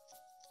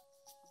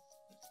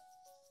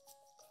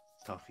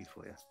 Toughy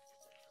for you.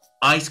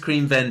 Ice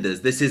cream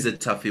vendors. This is a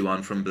toughie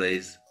one from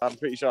Bleez. I'm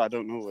pretty sure I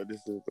don't know what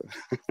this is.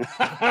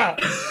 But...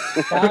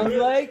 Sounds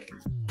like.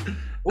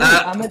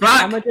 I'm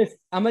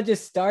gonna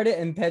just start it,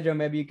 and Pedro,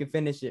 maybe you can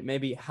finish it.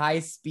 Maybe high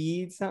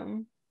speed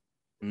something.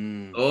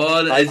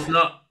 Oh, it's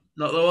not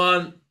the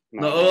one.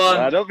 Not the one.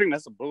 I don't think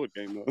that's a board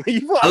game though.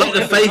 I like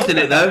the faith in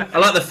it though. I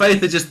like the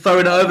faith of just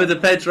throwing it over to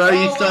Pedro.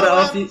 You start it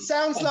off.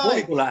 Sounds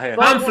like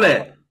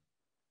Pamphlet.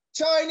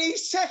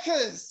 Chinese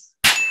checkers.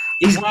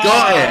 He's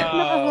got it.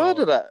 Never heard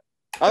of that.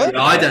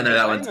 I don't know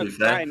that one, to be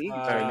fair. Very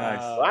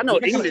nice. I know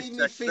English Even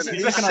checkers. physically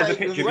You recognise the shake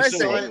with picture Where's the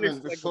excitement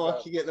English before I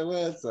checkers? can get the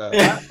words out.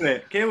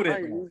 Pamphlet. Killed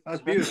it.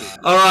 That's beautiful.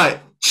 All right.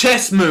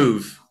 Chess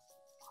move.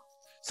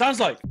 Sounds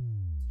like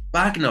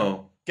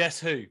Bagnall. Guess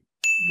Who.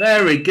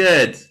 Very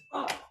good.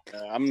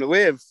 I'm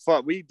weird.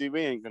 Fuck, we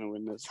ain't gonna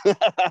win this.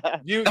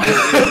 You All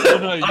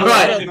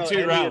right. in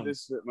 2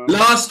 rounds. Shit, man.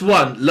 Last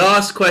one.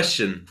 Last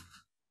question.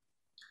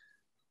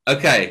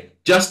 Okay.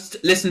 Just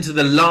listen to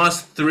the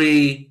last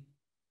 3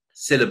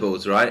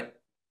 syllables, right?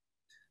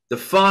 The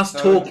fast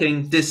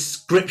talking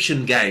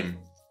description game.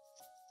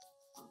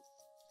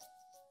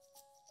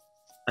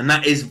 And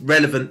that is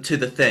relevant to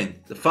the thing.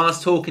 The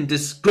fast talking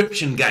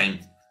description game.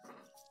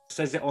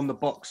 Says it on the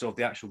box of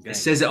the actual game. It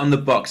says it on the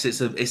box.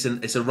 It's a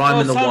rhyme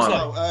and a sounds one.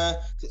 like-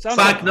 Sounds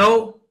like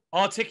Bagnall.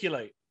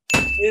 Articulate.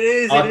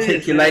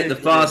 Articulate the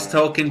fast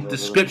talking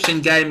description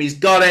game. He's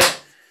got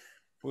it.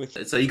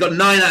 So you got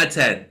 9 out of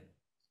 10.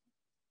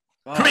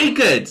 Wow. Pretty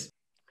good.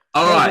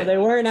 All Pedro, right. They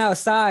weren't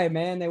outside,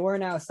 man. They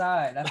weren't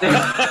outside. That's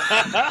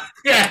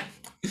Yeah.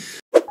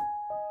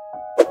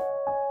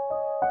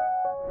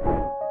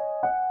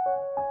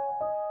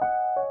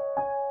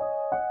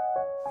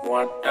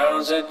 What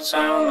does it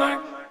sound like?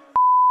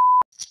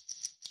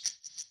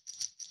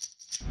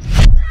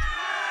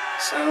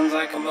 Sounds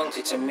like a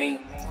multi to me.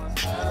 What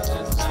does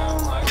it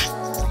sound like?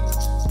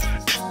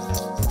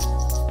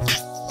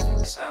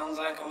 Sounds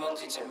like a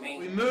multi to me.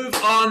 We move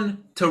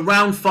on to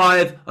round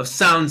 5 of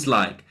Sounds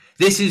Like.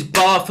 This is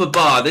bar for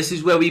bar. This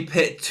is where we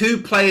pit 2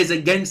 players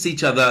against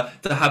each other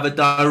to have a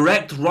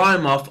direct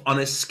rhyme off on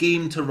a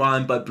scheme to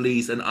rhyme by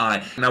Bleez and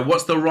I. Now,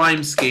 what's the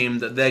rhyme scheme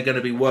that they're going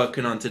to be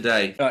working on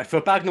today? All right,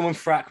 for Bagnall and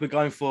Frak, we're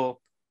going for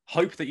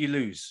Hope That You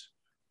Lose.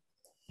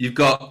 You've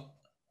got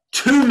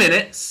 2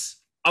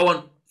 minutes. I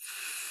want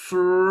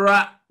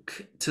Frak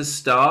to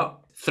start.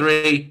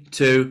 3,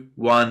 2,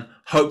 1.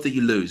 Hope that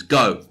you lose.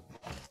 Go.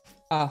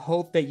 I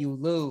hope that you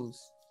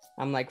lose.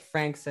 I'm like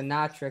Frank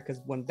Sinatra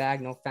because when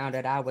Bagnall found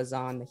out I was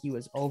on, he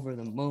was over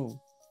the moon.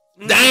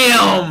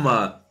 Damn!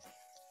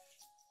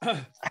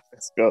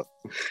 Let's go.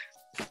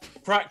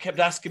 Frak kept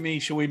asking me,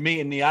 shall we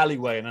meet in the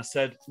alleyway? And I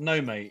said,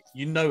 no, mate,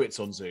 you know it's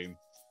on Zoom.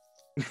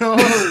 No.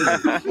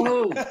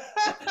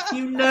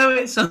 You know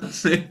it's on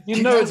Zoom.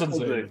 You know it's on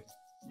Zoom.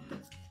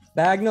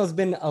 Bagnall's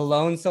been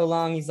alone so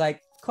long, he's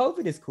like,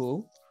 COVID is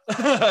cool.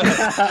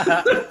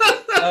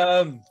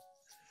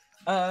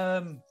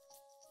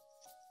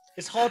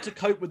 It's hard to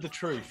cope with the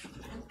truth.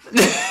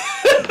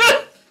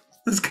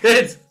 That's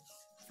good.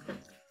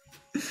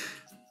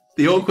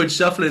 The awkward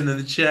shuffling in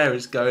the chair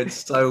is going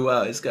so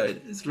well. It's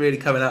really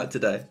coming out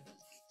today.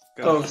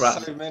 Go on,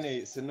 Frak. So many,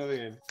 it's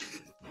annoying.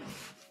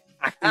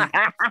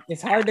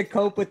 It's hard to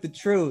cope with the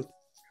truth.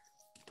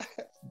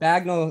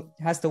 Bagnall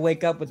has to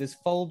wake up with his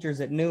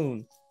Folgers at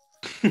noon.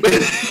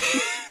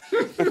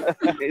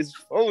 It's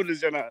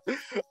folders, you know.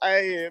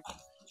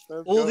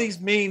 All these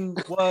mean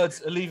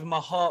words are leaving my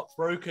heart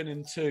broken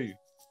in 2.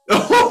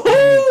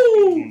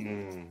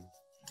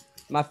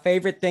 My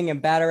favorite thing in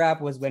battle rap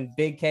was when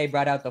Big K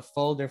brought out the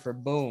folder for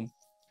Boom.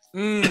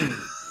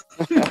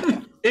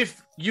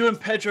 If you and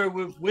Pedro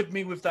were with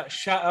me with that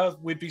shatter,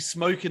 we'd be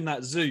smoking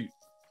that zoot.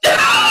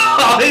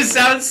 Oh, it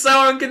sounds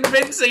so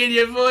unconvincing in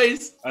your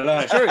voice. I know,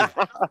 it's true.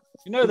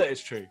 You know that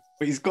it's true.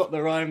 But he's got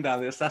the rhyme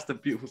down. That's the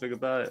beautiful thing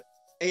about it.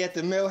 He had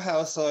the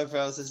Millhouse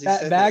eyebrows as he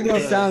said Bagnall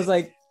it.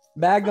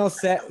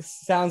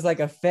 sounds like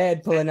a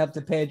Fed pulling up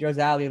to Pedro's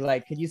alley.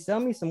 Like, could you sell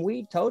me some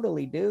weed?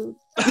 Totally, dude.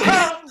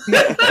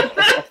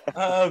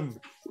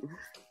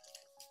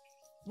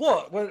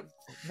 What?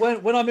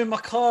 When I'm in my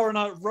car and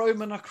I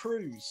roam and I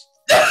cruise.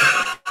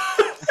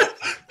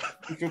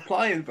 You're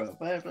complying, bro.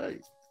 Fair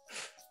play.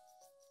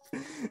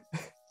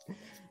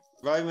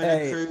 Roman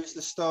and Cruz,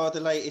 the star of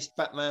the latest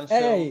Batman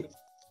film. Hey.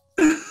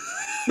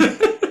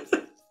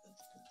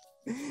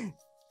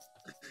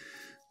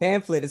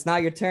 Pamflit, it's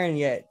not your turn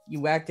yet.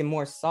 You acting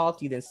more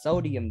salty than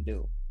sodium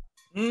do.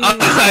 All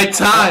right,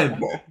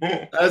 time.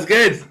 That was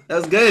good. That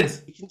was good.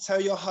 You can tell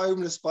you're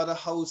homeless by the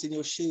holes in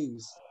your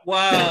shoes.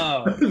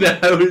 Wow. The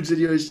holes in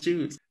your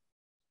shoes.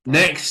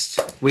 Next,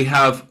 we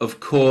have, of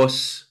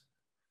course,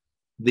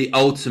 the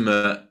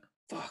ultimate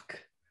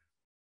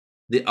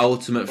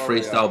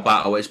freestyle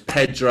battle. It's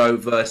Pedro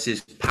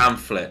versus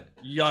Pamflit.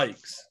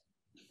 Yikes.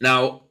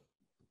 Now,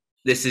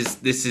 this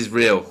is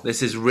real.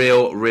 This is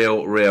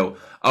real.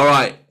 All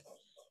right.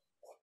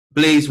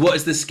 Bleez, what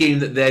is the scheme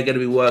that they're going to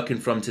be working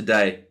from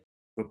today?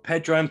 Well,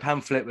 Pedro and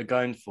Pamflit we're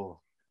going for.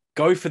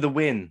 Go for the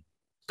win.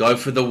 Go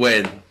for the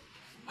win.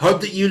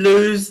 Hope that you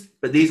lose,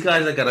 but these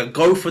guys are going to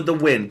go for the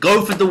win.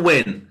 Go for the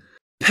win.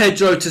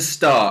 Pedro to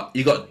start.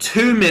 You got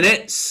 2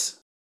 minutes.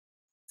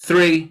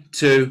 3,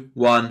 2,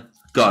 1,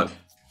 go.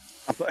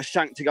 I put a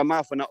shank to your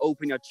mouth and I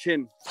open your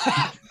chin.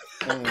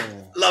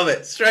 Love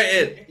it.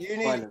 Straight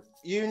in.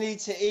 You need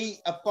to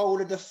eat a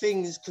bowl of the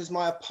things because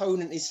my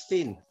opponent is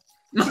thin.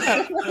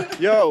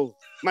 Yo,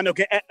 man, will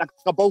get ate like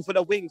a bowl for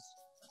the wings.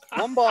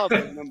 1 bar,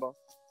 remember?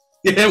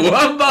 Yeah,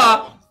 1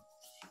 bar.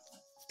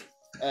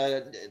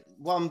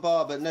 1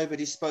 bar, but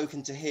nobody's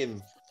spoken to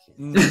him.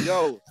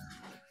 Yo,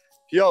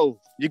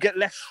 you get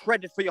less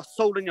shredded for your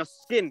soul and your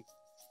skin.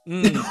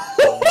 And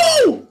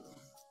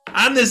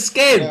the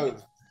skin. Yo,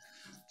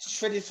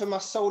 shredded for my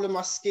soul and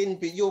my skin,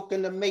 but you're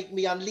gonna make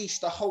me unleash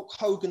the Hulk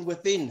Hogan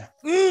within.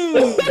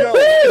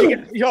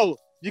 Yo,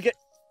 you get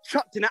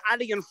chucked in an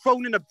alley and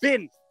thrown in a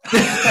bin.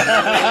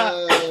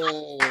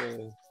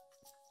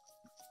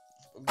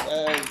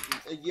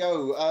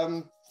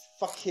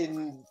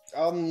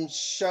 I'm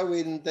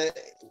showing that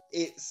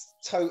it's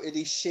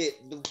totally shit.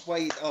 The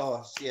way,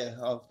 yeah.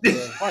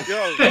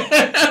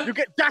 Yo, you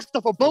get dashed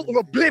off a boat or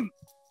a blimp.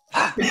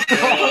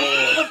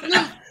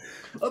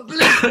 A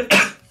blimp.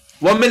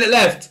 1 minute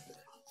left.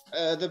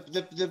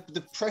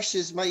 The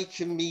pressure's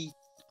making me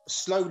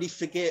slowly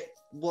forget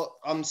what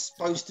I'm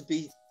supposed to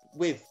be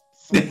with.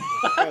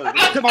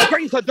 To my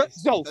brain, so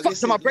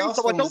my brain,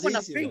 so I don't want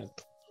to think.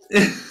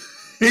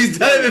 He's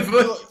done it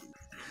before.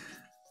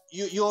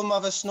 Your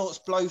mother snorts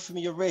blow from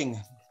your ring.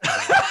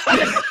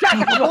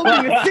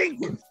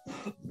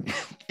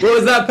 What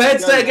was that,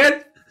 Ped? Say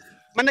again.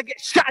 Man, I get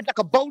shattered like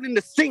a bowl in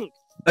the sink.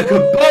 Like a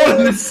bowl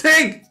in the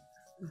sink.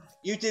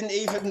 You didn't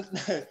even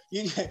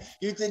you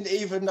didn't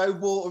even know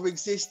water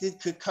existed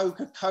because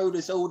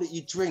Coca-Cola's all that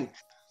you drink.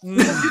 You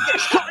get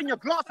shot in your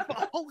glass.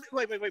 But hold it.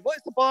 Wait.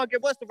 What's the bar again?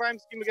 What's the rhyme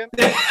scheme again?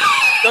 Go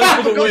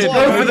for the win.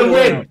 Go for the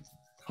win.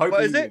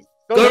 What is it?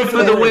 Go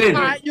for the win.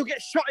 All right, you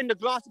get shot in the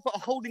glass and put a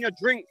hole in your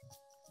drink.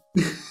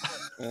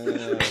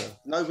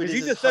 Nobody.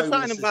 You just said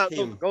something about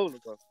Coca-Cola,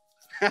 bro.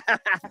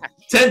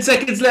 10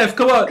 seconds left.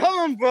 Come on. Come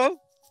on, bro.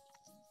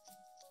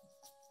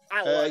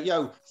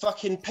 Yo,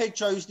 fucking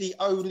Pedro's the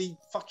only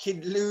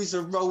fucking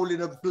loser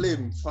rolling a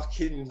blim.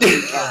 Fucking.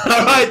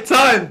 All right,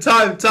 time.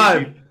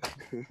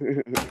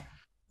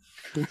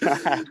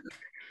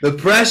 The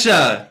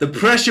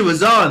pressure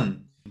was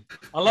on.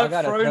 I like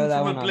gotta thrown throw that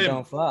from one a on blimp.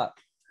 Don't Flop.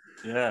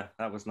 Yeah,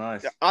 that was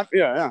nice. I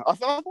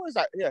thought, what was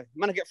that? Yeah,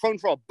 man, I get thrown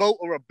for a boat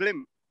or a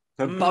blimp.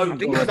 A I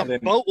think it was a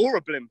boat or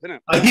a blimp, innit?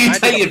 Oh, you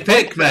take your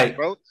pick, mate.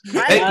 Bro.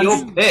 Take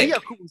your pick.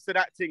 Vehicles to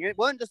that thing. It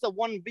weren't just a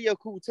one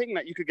vehicle thing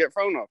that you could get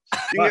thrown off.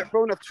 You can get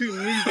thrown off 2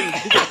 moving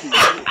vehicles.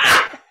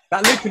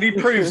 That literally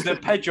proves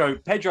that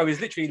Pedro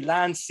is literally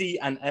land, sea,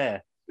 and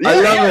air.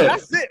 I love it.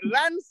 That's it.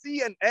 Land,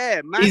 sea, and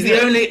air, man. He's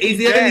the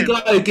only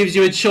guy who gives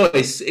you a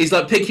choice. He's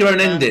like, pick your own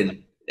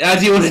ending. How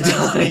do you want to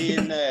die?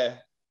 In there.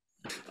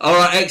 All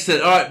right,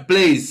 excellent. All right,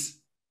 please.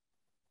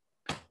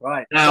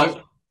 Right.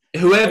 Now,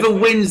 whoever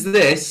wins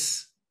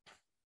this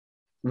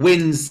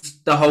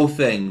wins the whole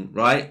thing,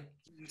 right?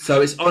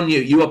 So it's on you.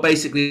 You are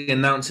basically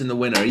announcing the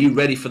winner. Are you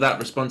ready for that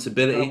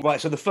responsibility?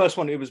 Right, so the first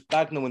one, it was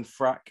Bagnall and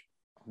Frak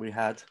we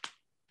had.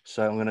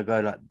 So I'm going to go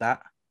like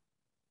that.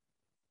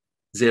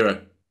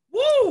 0.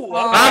 Woo!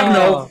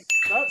 Bagnall.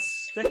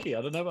 That's sticky.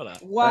 I don't know about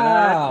that.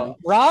 Wow.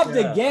 Robbed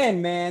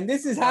again, man.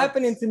 This is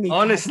happening to me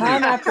Honestly.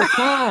 time after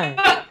time.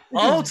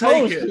 I'll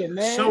take it.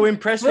 Man. So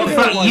impressed. In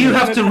fact, you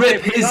have to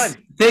rip his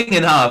thing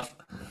in half.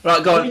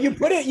 Right, go on. You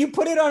put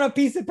it on a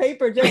piece of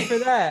paper just for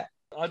that.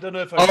 I don't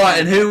know if I All right,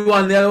 and who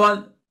won the other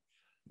one?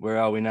 Where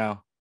are we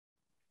now?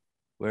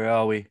 Where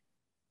are we?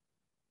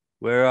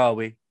 Where are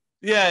we?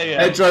 Yeah.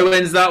 Pedro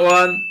wins that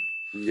one.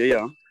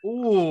 Yeah.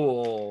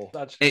 Ooh.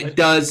 It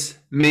does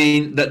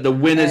mean that the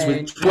winners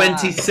with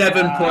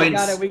 27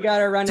 points We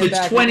gotta run it to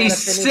back.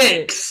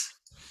 26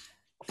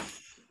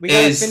 We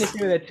gotta is finish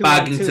it with a 2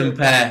 Baggington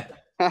Pair.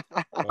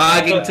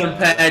 Baggington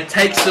Pair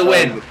takes the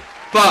win.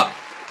 But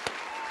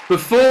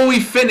before we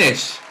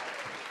finish,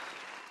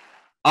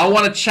 I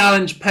want to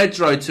challenge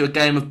Pedro to a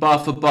game of bar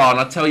for bar, and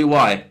I'll tell you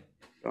why.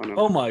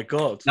 Oh my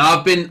god!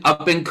 Now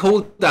I've been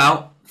called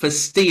out for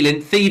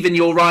thieving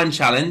your rhyme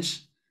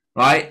challenge,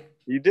 right?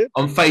 You did?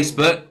 On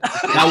Facebook.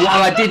 Now,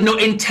 while I did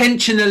not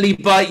intentionally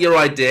bite your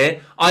idea,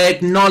 I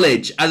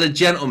acknowledge as a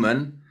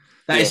gentleman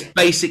that it's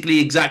basically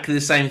exactly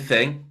the same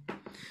thing.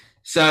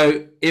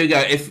 So here we go.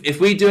 If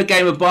we do a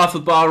game of bar for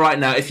bar right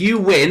now, if you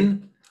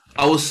win,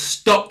 I will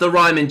stop the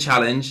rhyming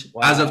challenge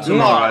as of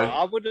tomorrow. No,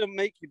 I wouldn't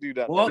make you do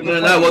that. What? No.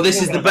 Well,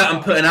 this is the bet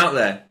I'm putting out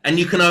there, and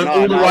you can own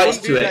all the I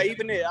rights wouldn't do to that. it.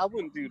 Even it, I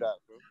wouldn't do that,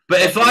 bro.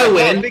 But if I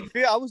win, Big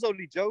fear. I was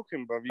only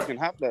joking, bro. You can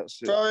have that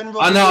shit. I know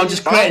I'm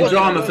just creating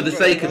drama for the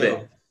sake of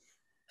it.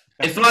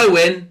 If I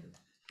win,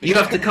 you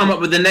have to come up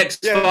with the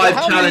next 5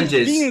 how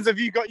challenges. Many schemes have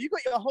you got? You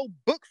got your whole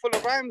book full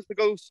of rhymes to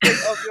go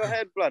straight off your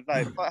head, blood.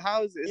 Like,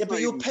 how is it? Yeah, but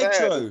you're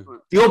Pedro.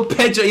 You're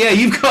Pedro. Yeah,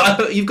 you've got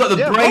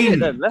the brain.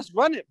 Then. Let's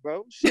run it,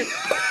 bro. Shit.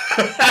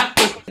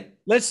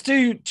 Let's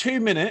do 2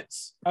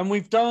 minutes, and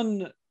we've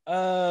done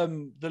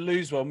the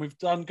lose one. We've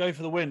done go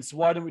for the win. So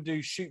why don't we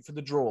do shoot for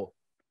the draw?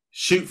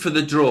 Shoot for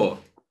the draw.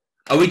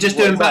 Are we just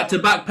doing back to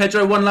back,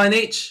 Pedro? 1 line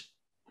each.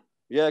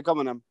 Yeah, come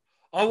on, then.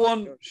 I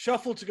want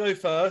Shuffle to go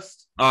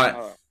first. All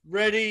right.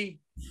 Ready,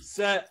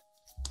 set,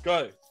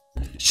 go.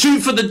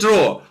 Shoot for the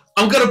draw.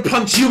 I'm gonna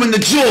punch you in the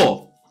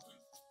jaw.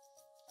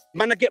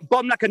 Man, I get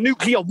bombed like a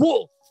nuclear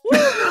war.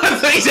 I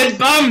thought he said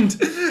bummed.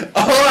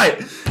 All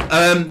right.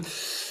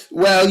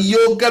 Well,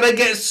 you're gonna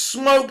get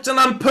smoked, and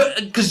I'm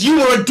because you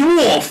were a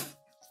dwarf.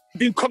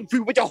 You come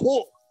through with your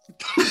hawk.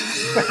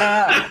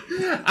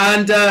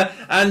 and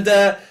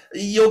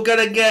you're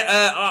gonna get.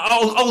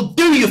 I'll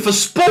do you for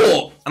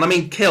sport, and I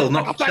mean kill,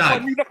 not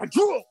shag.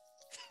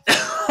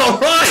 All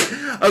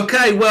right.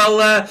 Okay. Well,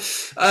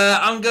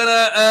 I'm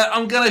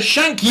gonna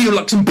shank you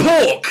like some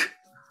pork.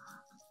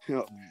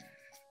 That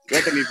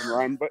didn't even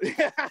rhyme, but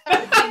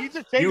you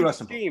just changed the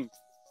scheme.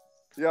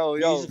 Yo.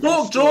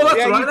 Pork draw.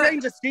 That's you right.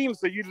 changed the scheme,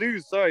 so you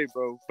lose. Sorry,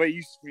 bro. But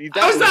you.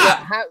 How's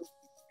that?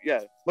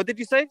 Yeah. What did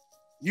you say?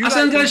 I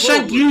said I'm gonna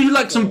shank you. You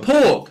like some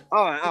pork.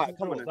 All right.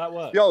 Come on. That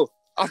works. Yo,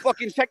 I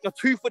fucking checked the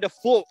tooth with a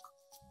fork.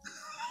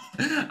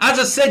 As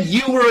I said,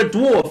 you were a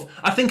dwarf.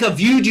 I think I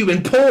viewed you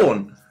in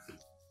porn.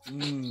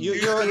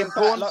 You're at the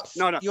back.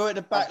 No. You're at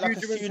the back like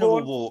a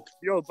funeral walk.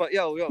 Yo, but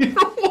yo.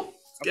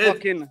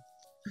 Fucking.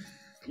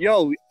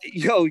 Yo,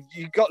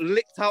 you got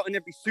licked out in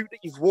every suit that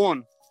you've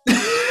worn.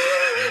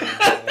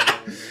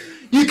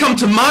 You come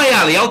to my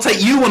alley, I'll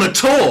take you on a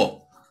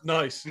tour.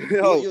 Nice.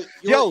 Yo,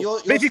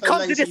 if you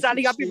come to this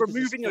alley, I'll be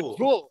removing your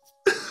jaw.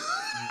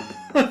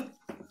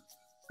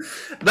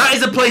 That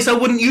is a place I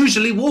wouldn't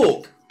usually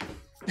walk.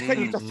 Send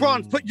you to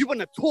France, put you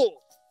on a tour.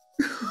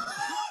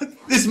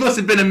 This must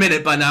have been a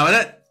minute by now,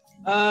 isn't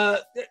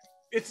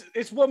it?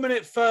 It's 1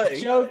 minute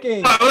 30.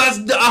 Joking. Oh, that's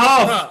a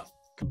half.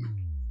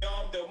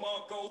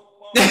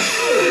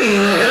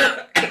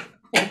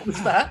 What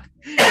was that?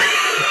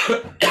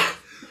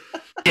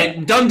 Yeah,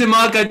 Don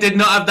DeMarco did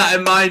not have that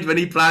in mind when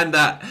he planned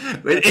that.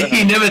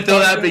 He never thought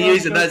that'd be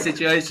used in that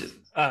situation.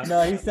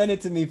 No, he sent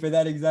it to me for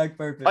that exact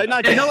purpose. Oh,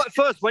 no, you know what?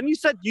 First, when you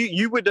said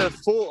you would have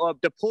thought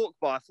of the pork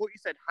bar, I thought you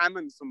said ham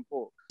and some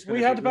pork.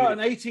 We had about an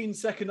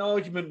 18-second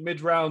argument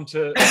mid-round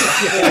to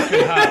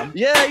ham.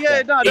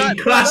 Yeah, no, In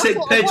classic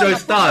Pedro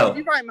style.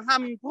 You rhyme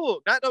ham and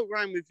pork. That don't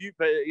rhyme with you,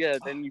 but yeah,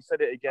 then you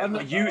said it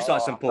again. You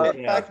like some pork.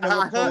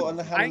 Bagnall report on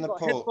the ham I and ain't the got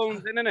pork.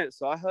 headphones in it,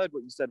 so I heard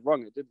what you said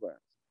wrong. It did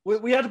work.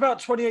 We had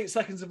about 28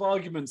 seconds of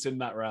arguments in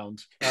that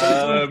round.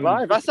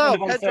 Right, that's how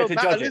unfair Pedro to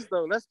battle judge is,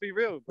 though. Let's be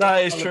real.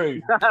 That is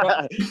true.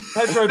 Pedro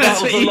That's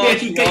battles what a you lot.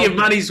 get. You get your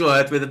money's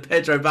worth with a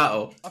Pedro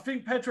battle. I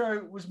think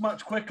Pedro was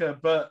much quicker,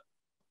 but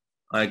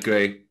I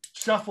agree.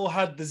 Shuffle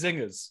had the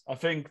zingers. I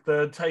think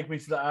the take me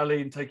to the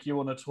alley and take you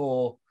on a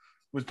tour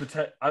was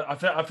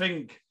I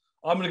think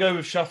I'm going to go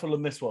with Shuffle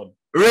on this one.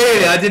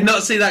 Really? I did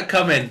not see that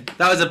coming.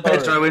 That was a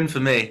Pedro win for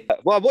me.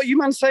 Well, what you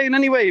man saying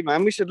anyway,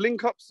 man? We should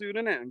link up soon,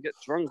 innit? And get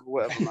drunk or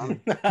whatever, man.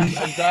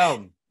 I'm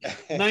down.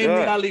 Name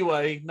the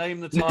alleyway, name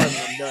the time,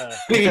 and there.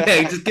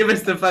 Yeah, just give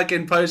us the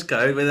fucking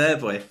postcode. We're there,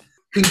 boy.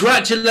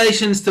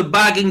 Congratulations to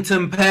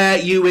Baggington Pair.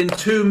 You win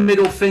 2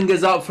 middle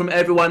fingers up from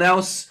everyone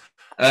else.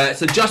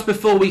 So just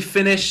before we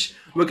finish,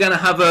 we're going to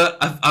have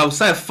I'll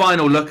say a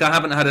final look. I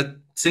haven't had a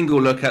single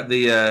look at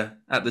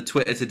the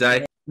Twitter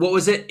today. What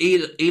was it?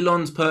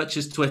 Elon's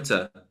purchased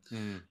Twitter.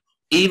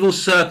 Evil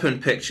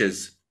serpent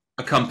pictures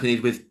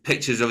accompanied with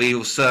pictures of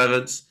evil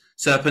serpents.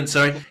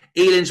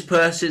 Elon's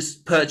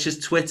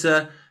purchased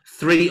Twitter.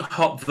 3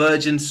 hot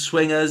virgin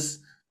swingers.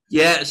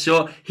 Yeah,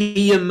 sure.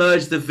 He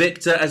emerged the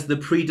victor as the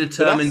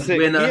predetermined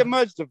winner. He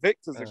emerged the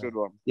victor's a good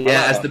one.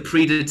 Yeah, as the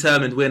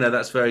predetermined winner.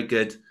 That's very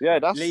good. Yeah,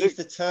 that's Leave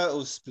the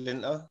turtle,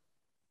 Splinter.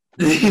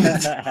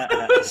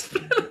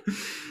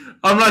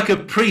 I'm like a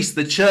priest.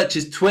 The church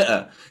is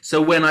Twitter.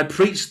 So when I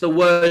preach the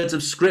words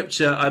of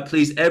scripture, I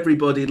please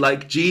everybody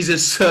like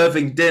Jesus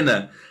serving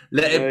dinner.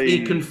 Let it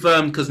be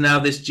confirmed, because now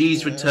this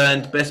G's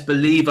returned. Best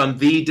believe I'm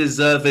the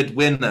deserved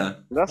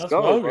winner. That's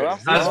go, bro.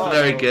 That's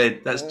very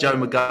good. That's Joe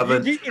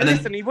McGovern.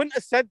 Listen, he wouldn't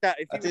have said that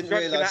if he was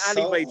drunk in an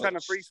alleyway trying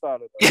to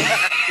freestyle it.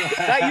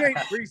 That you ain't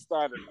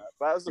freestyling that.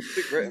 That was a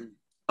sick written.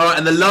 All right,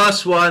 and the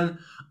last one.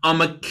 I'm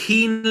a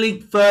keenly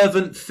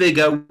fervent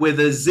figure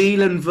with a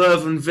zeal and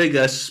fervent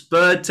vigor,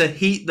 spurred to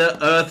heat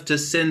the earth to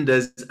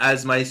cinders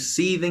as my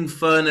seething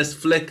furnace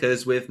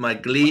flickers with my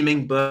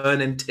gleaming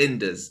burning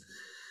tinders.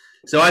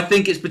 So I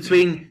think it's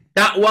between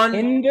that one,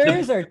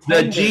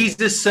 the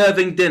Jesus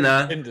serving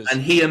dinner,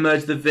 and he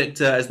emerged the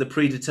victor as the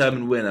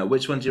predetermined winner.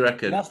 Which one do you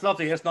reckon? That's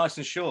lovely. That's nice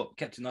and short.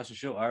 Kept it nice and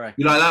short, I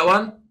reckon. You like that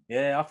one?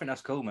 Yeah, I think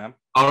that's cool, man.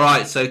 All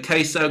right, so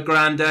Queso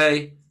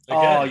Grande.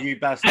 Oh, you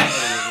bastard.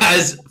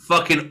 As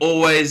fucking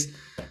always,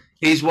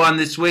 he's won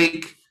this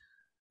week.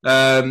 Get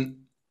a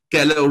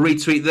little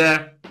retweet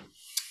there.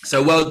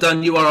 So well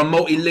done. You are a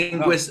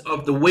multilinguist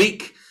of the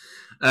week.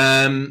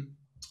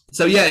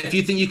 So yeah, if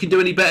you think you can do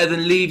any better,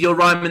 then leave your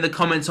rhyme in the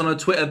comments on our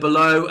Twitter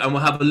below, and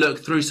we'll have a look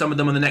through some of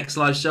them on the next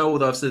live show,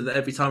 although I've said that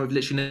every time we've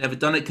literally never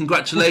done it.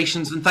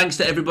 Congratulations, and thanks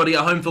to everybody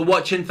at home for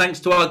watching. Thanks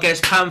to our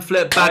guests,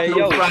 Pamflit,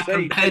 Bagnall, Frak,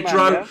 and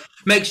Pedro. Man, yeah?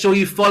 Make sure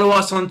you follow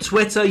us on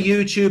Twitter,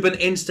 YouTube, and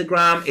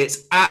Instagram.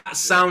 It's at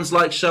Sounds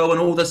Like Show on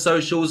all the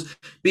socials.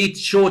 Be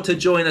sure to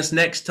join us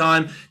next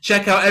time.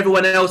 Check out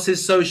everyone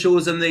else's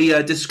socials in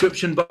the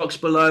description box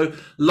below.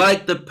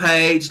 Like the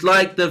page,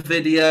 like the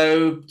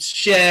video,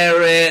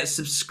 share it,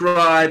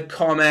 subscribe,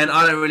 comment.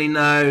 I don't really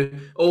know.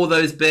 All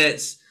those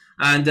bits.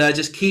 And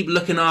just keep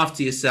looking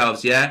after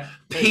yourselves, yeah?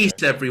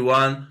 Peace,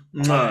 everyone.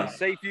 Mwah.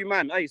 Safe you,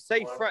 man. Hey,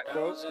 safe Frak,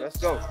 bro. Let's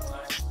go.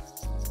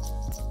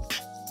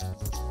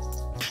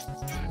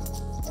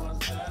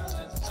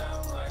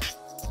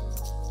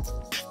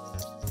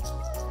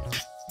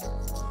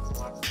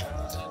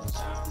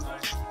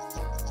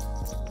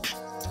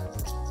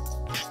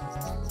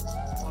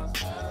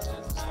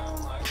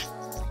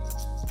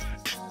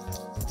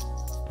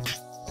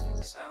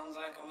 Sounds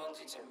like a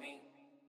multi to me.